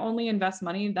 I only invest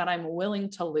money that I'm willing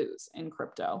to lose in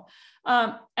crypto.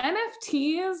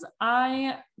 NFTs,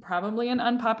 probably an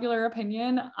unpopular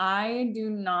opinion, I do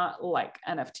not like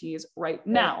NFTs right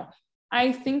now.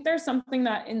 I think there's something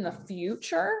that in the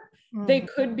future they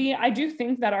could be. I do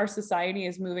think that our society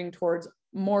is moving towards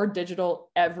more digital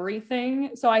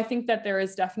everything. So I think that there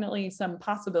is definitely some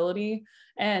possibility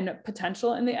and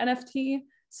potential in the NFT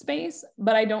space,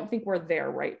 but I don't think we're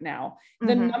there right now.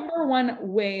 The number one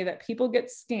way that people get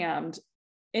scammed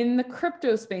in the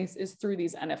crypto space is through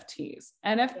these NFTs.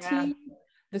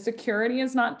 The security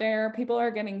is not there. People are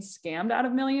getting scammed out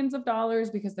of millions of dollars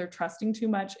because they're trusting too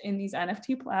much in these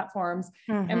NFT platforms.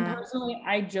 And personally,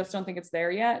 I just don't think it's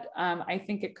there yet. I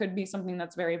think it could be something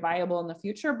that's very viable in the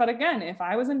future. But again, if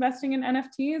I was investing in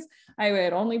NFTs, I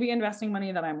would only be investing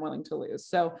money that I'm willing to lose.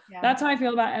 So that's how I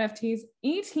feel about NFTs.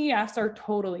 ETFs are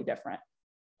totally different.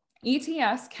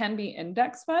 ETFs can be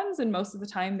index funds, and most of the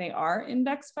time they are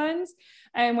index funds.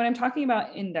 And when I'm talking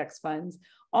about index funds,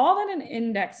 all that an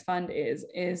index fund is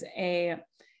a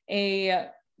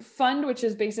fund, which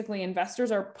is basically investors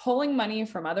are pulling money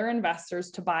from other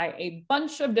investors to buy a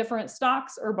bunch of different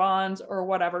stocks or bonds or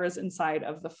whatever is inside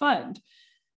of the fund.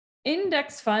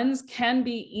 Index funds can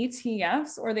be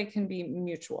ETFs or they can be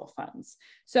mutual funds.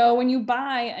 So when you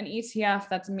buy an ETF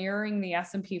that's mirroring the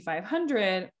S&P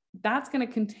 500, that's going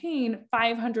to contain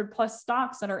 500 plus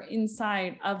stocks that are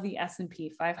inside of the S&P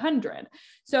 500.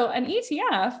 So an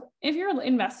ETF, if you're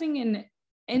investing in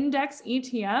index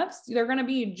ETFs, they're going to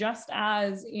be just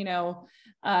as, you know,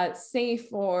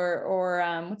 safe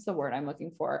or what's the word I'm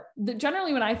looking for?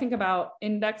 Generally, when I think about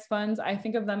index funds, I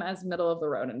think of them as middle of the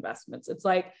road investments. It's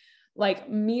like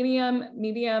medium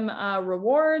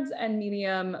rewards and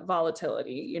medium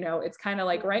volatility. You know, it's kind of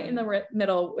like right in the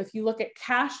middle. If you look at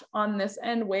cash on this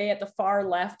end, way at the far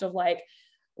left of like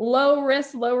low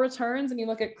risk, low returns, and you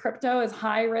look at crypto as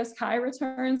high risk, high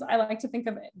returns, I like to think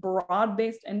of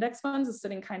broad-based index funds as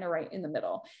sitting kind of right in the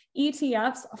middle.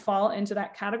 ETFs fall into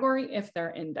that category if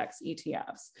they're index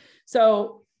ETFs.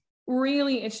 So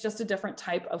really, it's just a different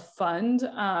type of fund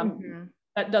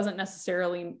that doesn't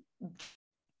necessarily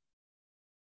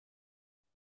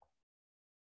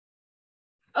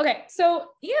Okay, so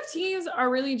EFTs are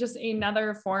really just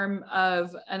another form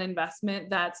of an investment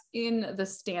that's in the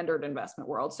standard investment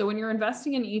world. So when you're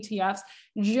investing in ETFs,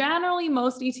 generally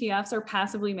most ETFs are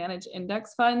passively managed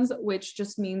index funds, which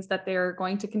just means that they're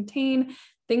going to contain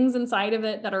things inside of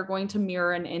it that are going to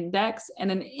mirror an index.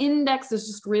 And an index is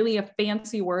just really a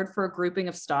fancy word for a grouping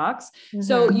of stocks. Mm-hmm.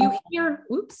 So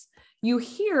you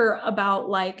hear about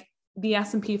like the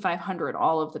S&P 500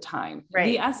 all of the time. Right.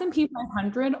 The S&P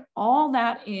 500, all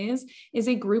that is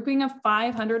a grouping of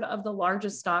 500 of the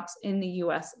largest stocks in the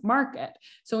US market.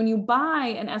 So when you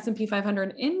buy an S&P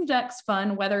 500 index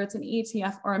fund, whether it's an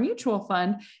ETF or a mutual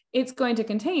fund, it's going to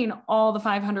contain all the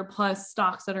 500 plus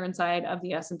stocks that are inside of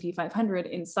the S&P 500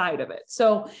 inside of it.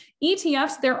 So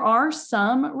ETFs, there are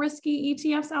some risky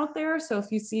ETFs out there. So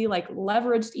if you see like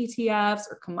leveraged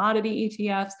ETFs or commodity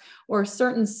ETFs or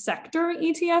certain sector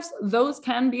ETFs, those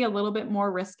can be a little bit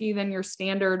more risky than your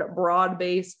standard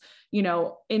broad-based,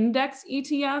 index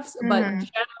ETFs. Mm-hmm. But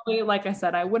generally, like I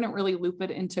said, I wouldn't really loop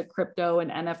it into crypto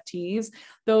and NFTs.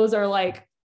 Those are like,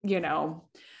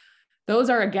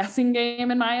 those are a guessing game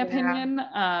in my opinion.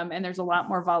 And there's a lot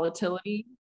more volatility,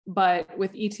 but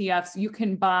with ETFs, you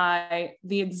can buy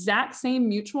the exact same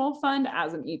mutual fund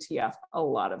as an ETF a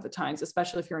lot of the times,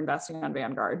 especially if you're investing on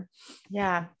Vanguard.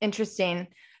 Yeah. Interesting.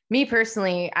 Me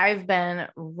personally, I've been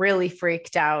really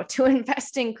freaked out to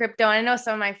invest in crypto. I know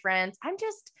some of my friends,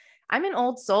 I'm an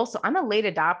old soul. So I'm a late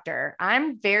adopter.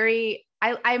 I'm big.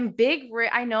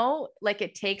 I know like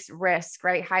it takes risk,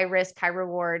 right? High risk, high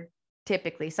reward.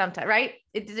 Typically, sometimes, right?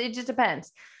 It just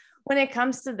depends. When it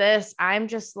comes to this, I'm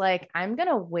just like, I'm going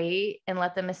to wait and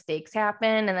let the mistakes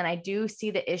happen. And then I do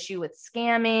see the issue with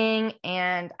scamming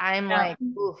and I'm like,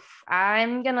 oof,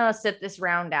 I'm going to sit this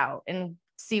round out and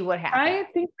see what happens. And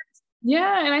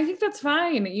I think that's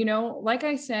fine. Like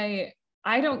I say,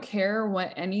 I don't care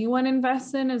what anyone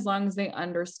invests in as long as they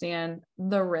understand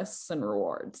the risks and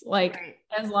rewards. Like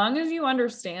as long as you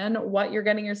understand what you're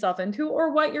getting yourself into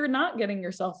or what you're not getting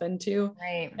yourself into,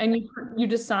 and you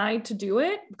decide to do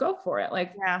it, go for it.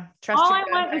 Like trust all I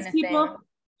want is people.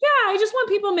 I just want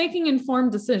people making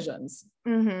informed decisions.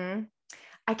 Mm-hmm.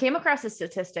 I came across a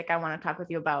statistic I want to talk with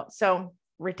you about. So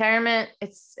retirement,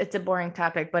 it's a boring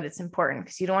topic, but it's important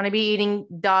because you don't want to be eating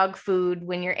dog food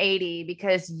when you're 80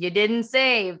 because you didn't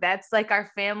save. That's like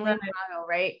our family motto,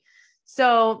 right?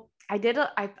 So I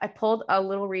pulled a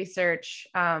little research,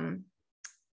 and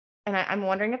I'm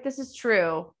wondering if this is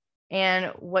true and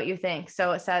what you think.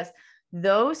 So it says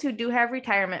those who do have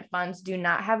retirement funds do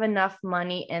not have enough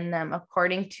money in them.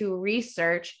 According to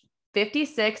research,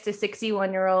 56 to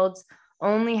 61-year-olds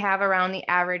only have around the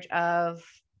average of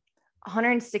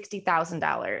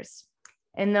 $160,000.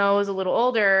 And those a little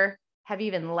older have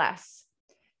even less.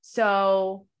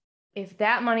 So if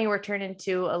that money were turned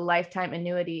into a lifetime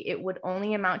annuity, it would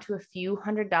only amount to a few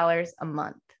 $100s a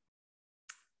month.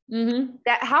 Mm-hmm.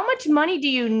 How much money do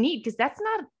you need? Because that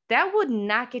would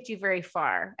not get you very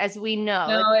far, as we know.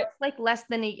 No, it's like less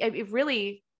than it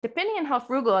really, depending on how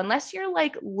frugal, unless you're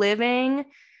like living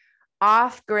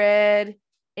off grid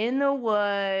in the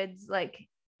woods, like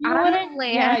you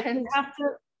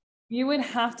would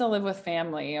have to live with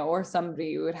family or somebody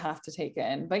you would have to take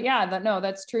in. But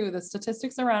that's true. The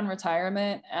statistics around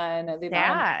retirement and there's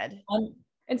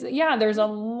a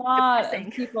lot of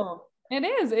people. It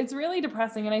is. It's really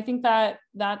depressing. And I think that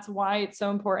that's why it's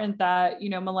so important that,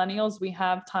 millennials, we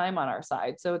have time on our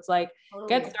side. So it's like,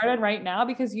 get started right now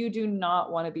because you do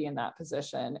not want to be in that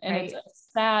position. And it's a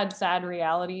sad, sad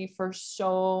reality for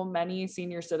so many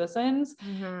senior citizens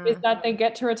is that they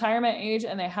get to retirement age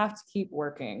and they have to keep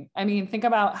working. I mean, think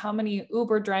about how many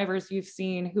Uber drivers you've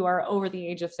seen who are over the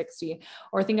age of 60,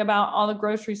 or think about all the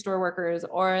grocery store workers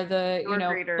or the,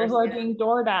 people who are doing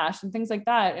DoorDash and things like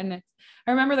that. And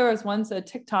I remember there was once a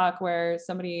TikTok where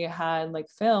somebody had like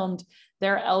filmed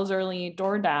their elderly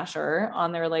DoorDasher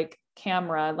on their like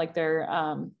camera, like their,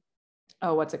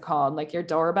 what's it called? Like your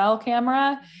doorbell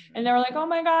camera. And they were like, oh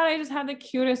my God, I just had the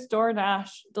cutest DoorDash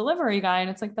delivery guy. And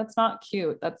it's like, that's not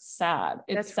cute. That's sad.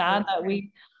 It's sad that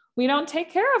we don't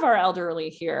take care of our elderly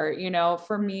here.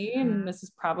 For me, and this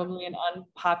is probably an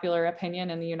unpopular opinion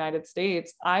in the United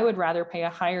States, I would rather pay a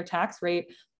higher tax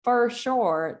rate for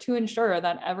sure to ensure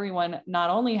that everyone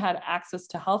not only had access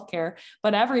to healthcare,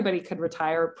 but everybody could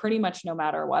retire pretty much no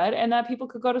matter what, and that people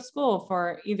could go to school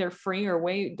for either free or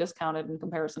way discounted in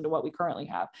comparison to what we currently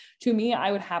have. To me,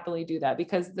 I would happily do that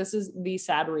because this is the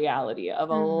sad reality of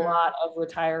a lot of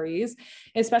retirees,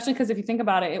 especially because if you think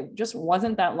about it, it just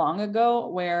wasn't that long ago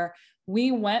where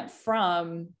we went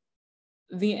from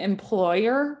the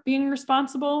employer being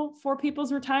responsible for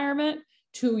people's retirement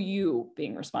to you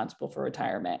being responsible for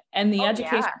retirement. And the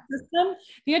education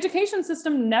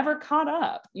system never caught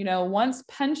up. You know, once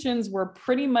pensions were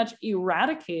pretty much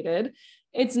eradicated,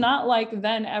 it's not like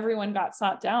then everyone got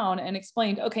sat down and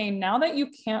explained, okay, now that you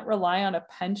can't rely on a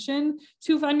pension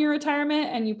to fund your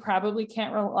retirement and you probably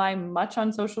can't rely much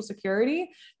on Social Security,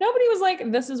 nobody was like,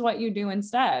 this is what you do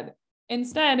instead.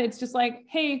 Instead, it's just like,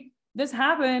 hey, this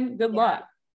happened, good luck.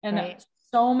 And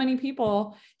so many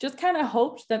people just kind of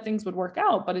hoped that things would work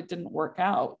out, but it didn't work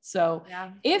out. So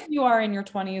if you are in your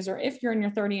 20s or if you're in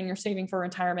your 30s and you're saving for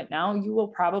retirement now, you will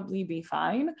probably be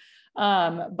fine.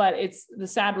 But it's the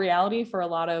sad reality for a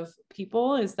lot of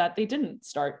people is that they didn't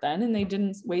start then and they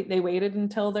didn't wait. They waited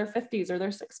until their 50s or their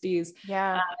 60s.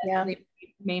 They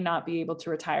may not be able to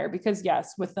retire because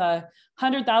yes, with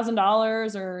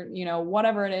 $100,000 or, you know,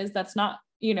 whatever it is, that's not,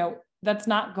 you know, that's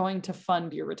not going to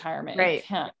fund your retirement. It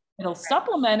can't. It'll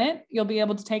supplement it. You'll be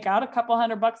able to take out a couple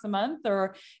 $100 a month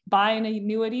or buy an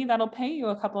annuity that'll pay you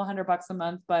a couple $100 a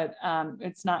month, but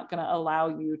it's not going to allow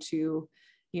you to,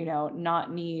 you know,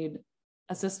 not need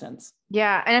assistance.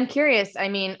 Yeah. And I'm curious, I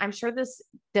mean, I'm sure this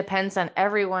depends on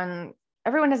everyone.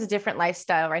 Everyone has a different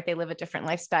lifestyle, right? They live a different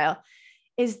lifestyle.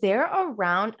 Is there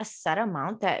around a set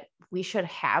amount that we should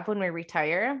have when we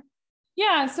retire?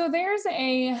 Yeah. So there's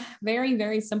a very,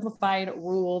 very simplified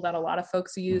rule that a lot of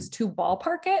folks use to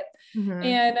ballpark it.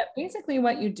 And basically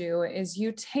what you do is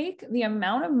you take the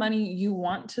amount of money you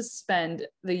want to spend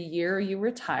the year you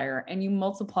retire and you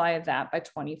multiply that by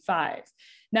 25.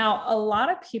 Now, a lot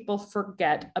of people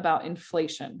forget about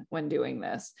inflation when doing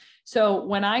this. So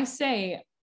when I say,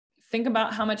 think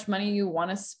about how much money you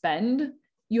want to spend,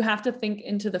 you have to think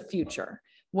into the future.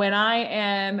 When I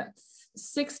am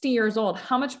 60 years old,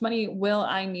 how much money will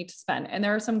I need to spend? And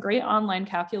there are some great online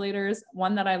calculators.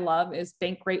 One that I love is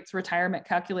Bankrate's retirement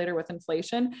calculator with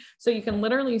inflation. So you can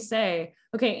literally say,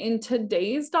 okay, in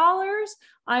today's dollars,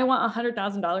 I want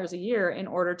 $100,000 a year in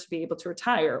order to be able to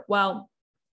retire. Well,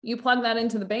 you plug that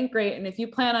into the Bankrate. And if you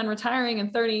plan on retiring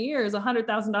in 30 years,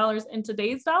 $100,000 in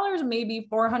today's dollars, maybe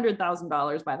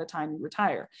 $400,000 by the time you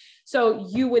retire. So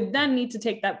you would then need to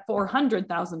take that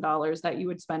 $400,000 that you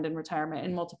would spend in retirement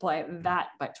and multiply that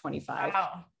by 25.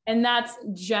 Wow. And that's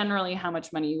generally how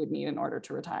much money you would need in order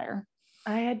to retire.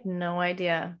 I had no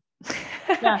idea.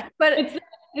 But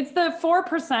it's the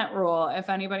 4% rule if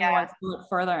anybody wants to look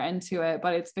further into it,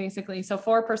 but it's basically, so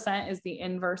 4% is the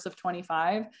inverse of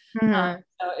 25. So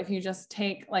if you just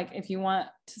take, like, if you want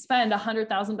to spend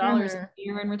 $100,000 a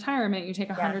year in retirement, you take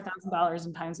 $100,000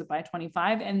 and times it by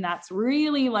 25. And that's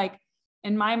really, like,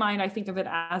 in my mind, I think of it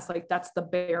as like, that's the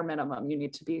bare minimum you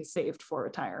need to be saved for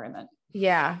retirement.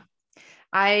 Yeah.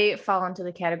 I fall into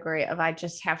the category of, I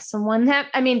just have someone that,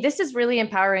 I mean, this is really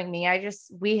empowering me.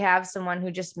 We have someone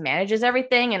who just manages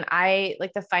everything. And I,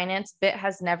 like, the finance bit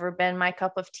has never been my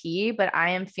cup of tea, but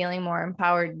I am feeling more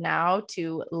empowered now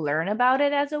to learn about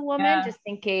it as a woman, just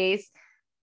in case,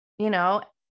 you know,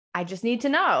 I just need to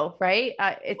know, right?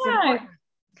 It's important.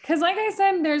 Because like I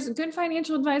said, there's good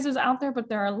financial advisors out there, but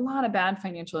there are a lot of bad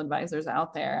financial advisors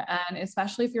out there. And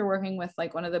especially if you're working with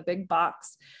like one of the big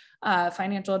box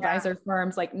financial advisor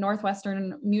firms like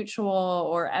Northwestern Mutual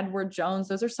or Edward Jones.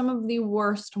 Those are some of the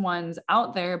worst ones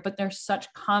out there, but they're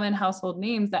such common household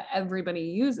names that everybody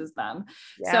uses them.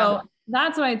 So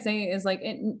that's what I'd say is, like,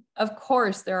 of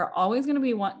course, there are always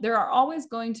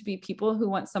going to be people who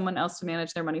want someone else to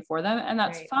manage their money for them. And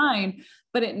that's fine,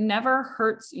 but it never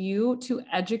hurts you to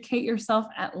educate yourself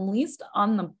at least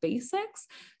on the basics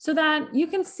so that you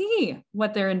can see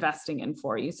what they're investing in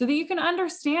for you, so that you can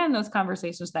understand those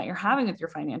conversations that you're having with your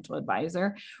financial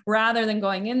advisor, rather than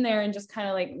going in there and just kind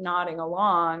of like nodding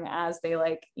along as they,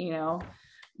 like, you know,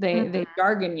 they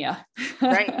jargon you.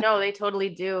 Right. No, they totally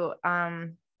do.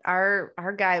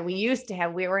 Our guy we used to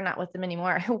have, we were not with him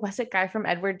anymore. It was a guy from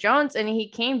Edward Jones, and he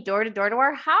came door to door to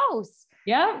our house.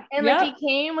 And like, he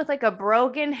came with like a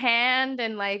broken hand,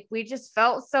 and like, we just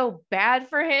felt so bad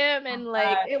for him. And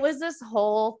like, it was this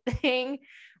whole thing.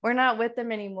 We're not with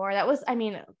them anymore. That was, I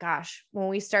mean, gosh, when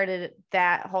we started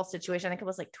that whole situation, I think it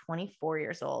was like 24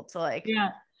 years old. So like,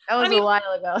 that was a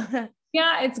while ago.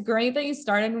 It's great that you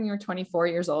started when you were 24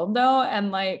 years old though.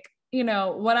 And like, you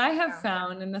know, what I have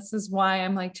found, and this is why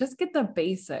I'm like, just get the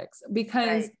basics,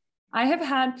 because I have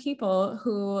had people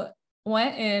who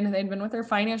went in, they'd been with their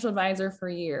financial advisor for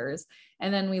years.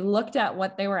 And then we looked at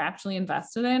what they were actually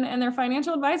invested in, and their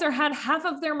financial advisor had half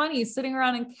of their money sitting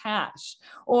around in cash,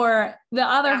 or the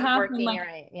other half working, in, like,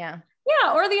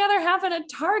 or the other half in a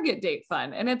target date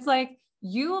fund. And it's like,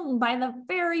 you, by the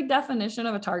very definition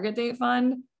of a target date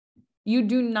fund, you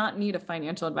do not need a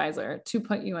financial advisor to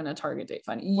put you in a target date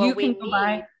fund. You can go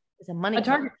buy a money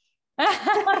coach.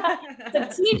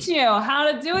 to teach you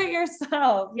how to do it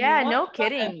yourself. Yeah, no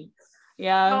kidding.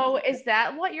 Yeah. So is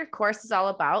that what your course is all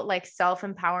about? Like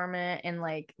self-empowerment and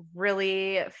like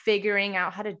really figuring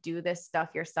out how to do this stuff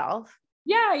yourself?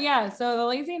 Yeah. So the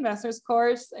Lazy Investors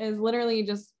course is literally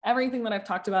just everything that I've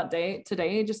talked about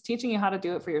today, just teaching you how to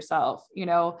do it for yourself.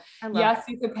 Yes,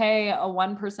 you could pay a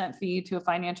 1% fee to a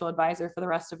financial advisor for the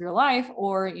rest of your life,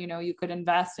 or, you could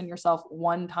invest in yourself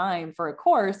one time for a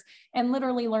course and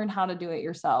literally learn how to do it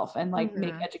yourself and like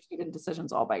make educated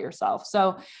decisions all by yourself.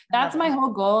 So that's my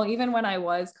whole goal. Even when I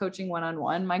was coaching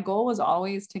one-on-one, my goal was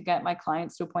always to get my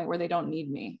clients to a point where they don't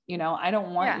need me. I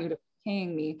don't want you to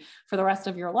paying me for the rest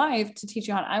of your life to teach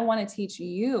you how. I want to teach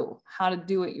you how to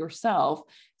do it yourself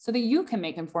so that you can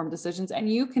make informed decisions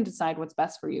and you can decide what's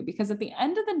best for you. Because at the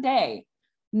end of the day,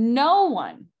 no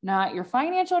one, not your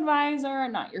financial advisor,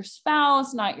 not your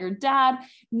spouse, not your dad,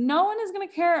 no one is going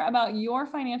to care about your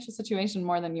financial situation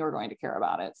more than you're going to care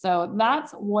about it. So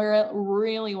that's where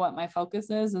really what my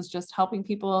focus is just helping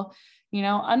people,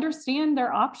 understand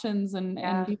their options and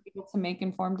be able to make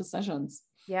informed decisions.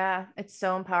 Yeah, it's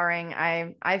so empowering.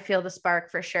 I feel the spark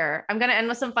for sure. I'm going to end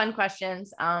with some fun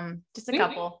questions. Just a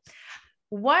couple.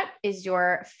 What is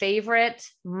your favorite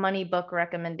money book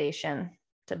recommendation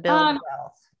to build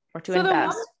wealth or to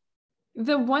invest?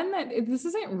 The one that this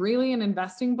isn't really an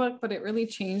investing book, but it really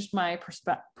changed my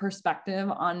perspective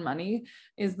on money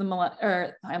is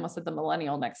I almost said the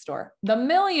Millennial Next Door, the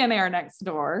Millionaire Next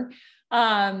Door.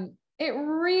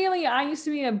 I used to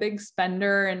be a big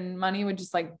spender and money would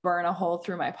just like burn a hole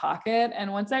through my pocket.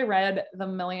 And once I read The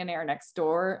Millionaire Next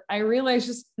Door, I realized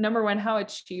just number one, how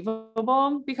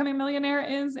achievable becoming a millionaire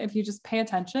is if you just pay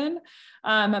attention.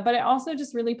 But it also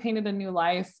just really painted a new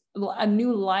light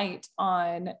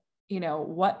on,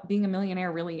 what being a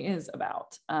millionaire really is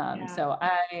about. So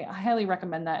I highly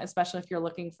recommend that, especially if you're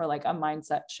looking for like a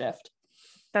mindset shift.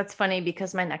 That's funny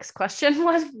because my next question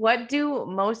was, what do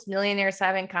most millionaires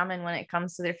have in common when it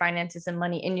comes to their finances and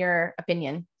money, in your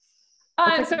opinion?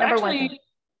 Most of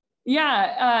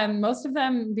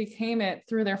them became it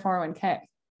through their 401k.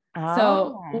 Oh.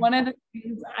 So one of the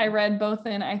things I read both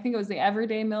in, I think it was The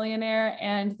Everyday Millionaire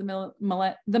and the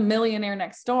Millionaire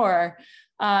Next Door,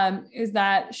 is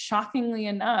that shockingly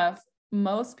enough,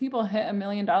 most people hit $1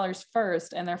 million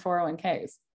first in their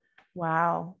 401ks.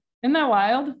 Wow. Isn't that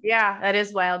wild? Yeah, that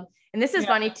is wild. And this is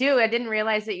funny too. I didn't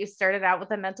realize that you started out with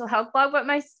a mental health blog, but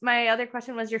my other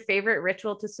question was your favorite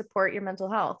ritual to support your mental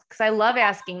health. Cause I love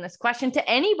asking this question to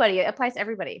anybody. It applies to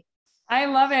everybody. I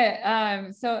love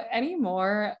it. So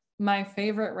anymore, my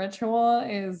favorite ritual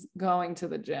is going to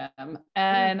the gym.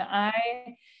 And I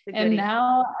am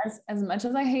now, as much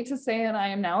as I hate to say it, I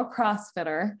am now a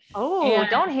CrossFitter. Oh,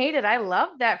 don't hate it. I love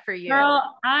that for you. Girl,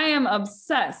 I am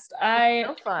obsessed.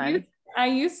 So fun. I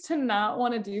used to not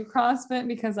want to do CrossFit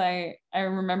because I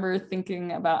remember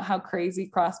thinking about how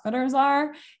crazy CrossFitters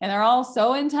are and they're all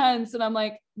so intense. And I'm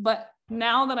like, but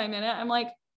now that I'm in it, I'm like,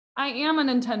 I am an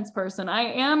intense person. I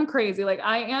am crazy. Like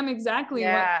I am exactly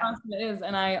what CrossFit is.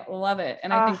 And I love it.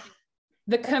 And I think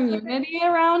the community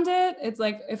around it, it's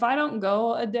like, if I don't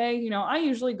go a day, I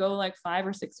usually go like 5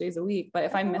 or 6 days a week, but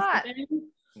if I miss a day,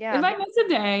 if I miss a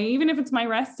day, even if it's my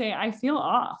rest day, I feel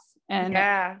off. And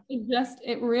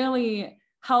it really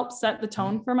helps set the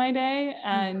tone for my day.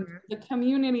 And the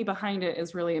community behind it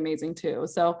is really amazing too.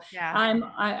 So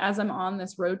as I'm on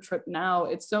this road trip now,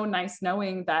 it's so nice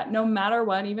knowing that no matter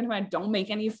what, even if I don't make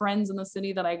any friends in the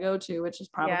city that I go to, which is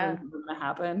probably going to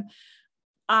happen,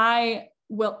 I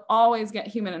will always get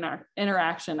human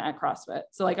interaction at CrossFit.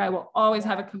 So like I will always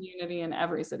have a community in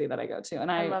every city that I go to.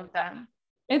 And I love that.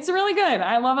 It's really good.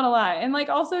 I love it a lot. And like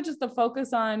also just the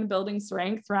focus on building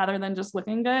strength rather than just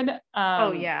looking good.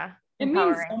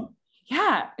 Empowering.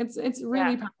 It's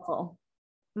really powerful.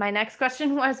 My next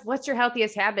question was, what's your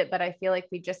healthiest habit? But I feel like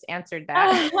we just answered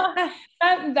that.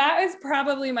 That is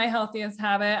probably my healthiest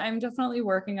habit. I'm definitely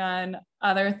working on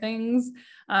other things.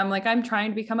 Like I'm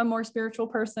trying to become a more spiritual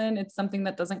person. It's something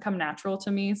that doesn't come natural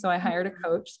to me. So I hired a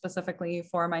coach specifically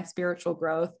for my spiritual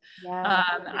growth.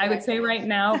 I would say right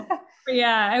now,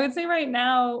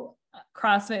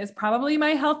 CrossFit is probably my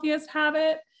healthiest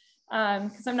habit.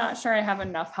 Because I'm not sure I have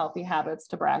enough healthy habits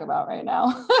to brag about right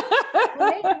now.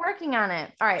 Well, you're working on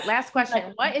it. All right. Last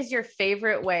question. What is your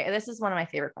favorite way? This is one of my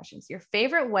favorite questions. Your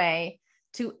favorite way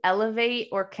to elevate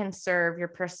or conserve your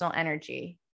personal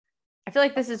energy? I feel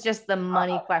like this is just the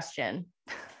money question.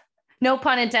 No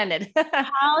pun intended.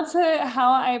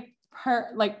 how I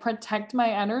protect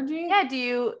my energy? Yeah. Do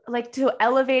you like to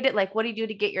elevate it? Like, what do you do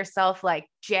to get yourself like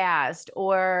jazzed?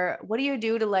 Or what do you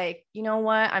do to like, you know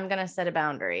what? I'm going to set a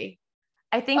boundary.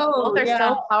 I think both are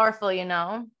so powerful,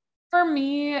 For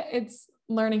me, it's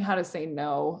learning how to say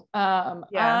no.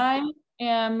 I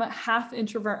am half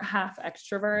introvert, half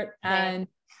extrovert, and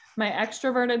my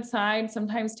extroverted side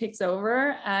sometimes takes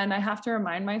over, and I have to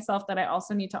remind myself that I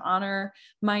also need to honor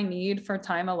my need for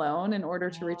time alone in order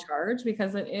to recharge,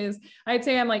 because it is, I'd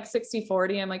say I'm like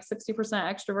 60-40. I'm like 60%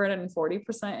 extroverted and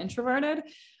 40% introverted.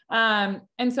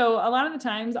 And so a lot of the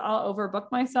times I'll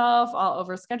overbook myself, I'll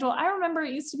overschedule. I remember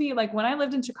it used to be like when I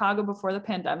lived in Chicago before the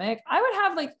pandemic, I would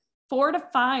have like 4 to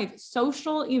 5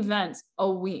 social events a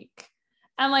week.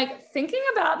 And like thinking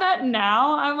about that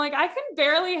now, I'm like, I can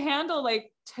barely handle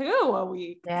like 2 a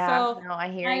week. Yeah, so no, I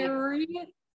hear you.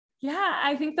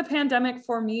 I think the pandemic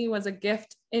for me was a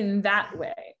gift in that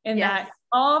way, in that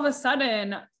all of a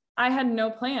sudden I had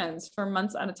no plans for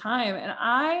months at a time. And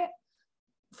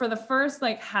for the first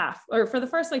like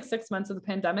 6 months of the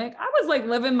pandemic, I was like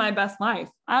living my best life.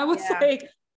 I was like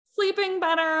sleeping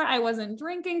better. I wasn't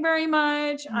drinking very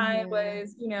much. I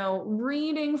was,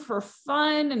 reading for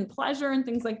fun and pleasure and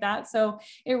things like that. So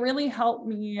it really helped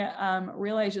me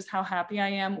realize just how happy I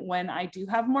am when I do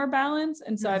have more balance.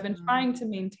 And so I've been trying to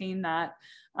maintain that.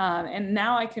 And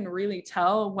now I can really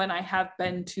tell when I have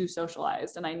been too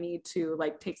socialized and I need to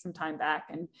like take some time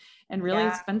back and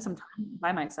really spend some time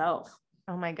by myself.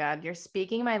 Oh my God, you're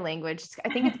speaking my language. I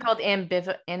think it's called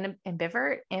ambivert. An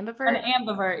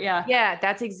ambivert, yeah. Yeah,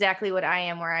 that's exactly what I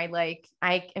am, where I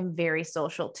am very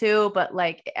social too, but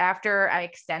like after I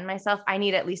extend myself, I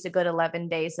need at least a good 11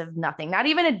 days of nothing, not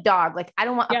even a dog. Like I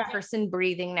don't want a person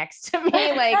breathing next to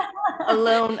me, like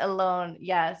alone.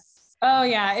 Yes. Oh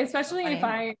yeah. Especially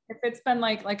if it's been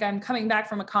like I'm coming back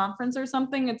from a conference or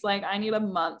something, it's like, I need a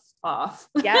month off.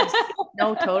 Yes.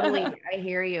 No, totally. I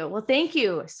hear you. Well, thank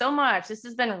you so much. This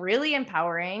has been really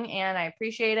empowering and I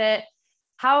appreciate it.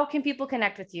 How can people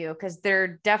connect with you? Because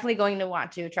they're definitely going to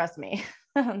want to, trust me.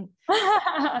 So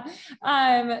I'm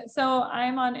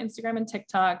on Instagram and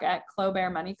TikTok at Chloe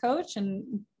Bear Money Coach,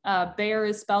 and Bear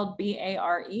is spelled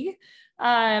B-A-R-E.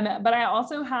 But I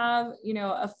also have,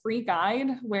 a free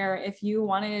guide where if you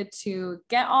wanted to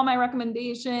get all my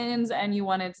recommendations and you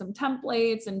wanted some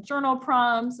templates and journal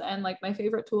prompts and like my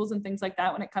favorite tools and things like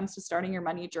that when it comes to starting your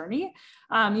money journey,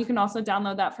 you can also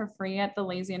download that for free at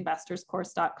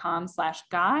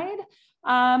thelazyinvestorscourse.com/guide.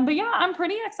 But yeah, I'm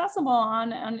pretty accessible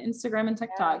on Instagram and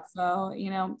TikTok. So,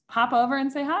 hop over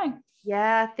and say hi.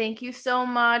 Yeah. Thank you so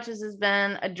much. This has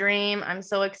been a dream. I'm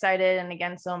so excited and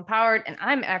again, so empowered, and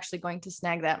I'm actually going to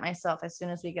snag that myself as soon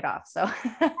as we get off. So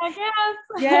I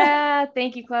guess. Yeah.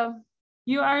 Thank you, Chloe.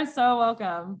 You are so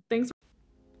welcome. Thanks.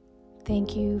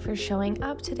 Thank you for showing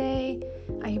up today.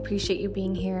 I appreciate you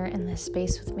being here in this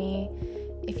space with me.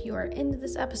 If you are into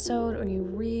this episode or you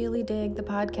really dig the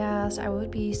podcast, I would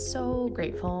be so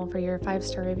grateful for your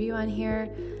 5-star review on here,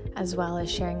 as well as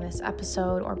sharing this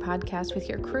episode or podcast with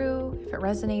your crew. If it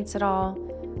resonates at all,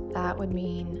 that would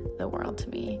mean the world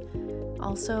to me.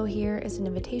 Also, here is an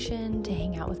invitation to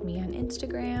hang out with me on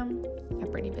Instagram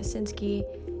at Brittany Basinski.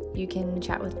 You can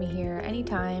chat with me here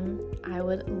anytime. I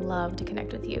would love to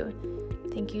connect with you.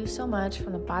 Thank you so much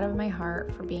from the bottom of my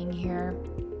heart for being here.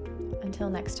 Until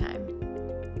next time.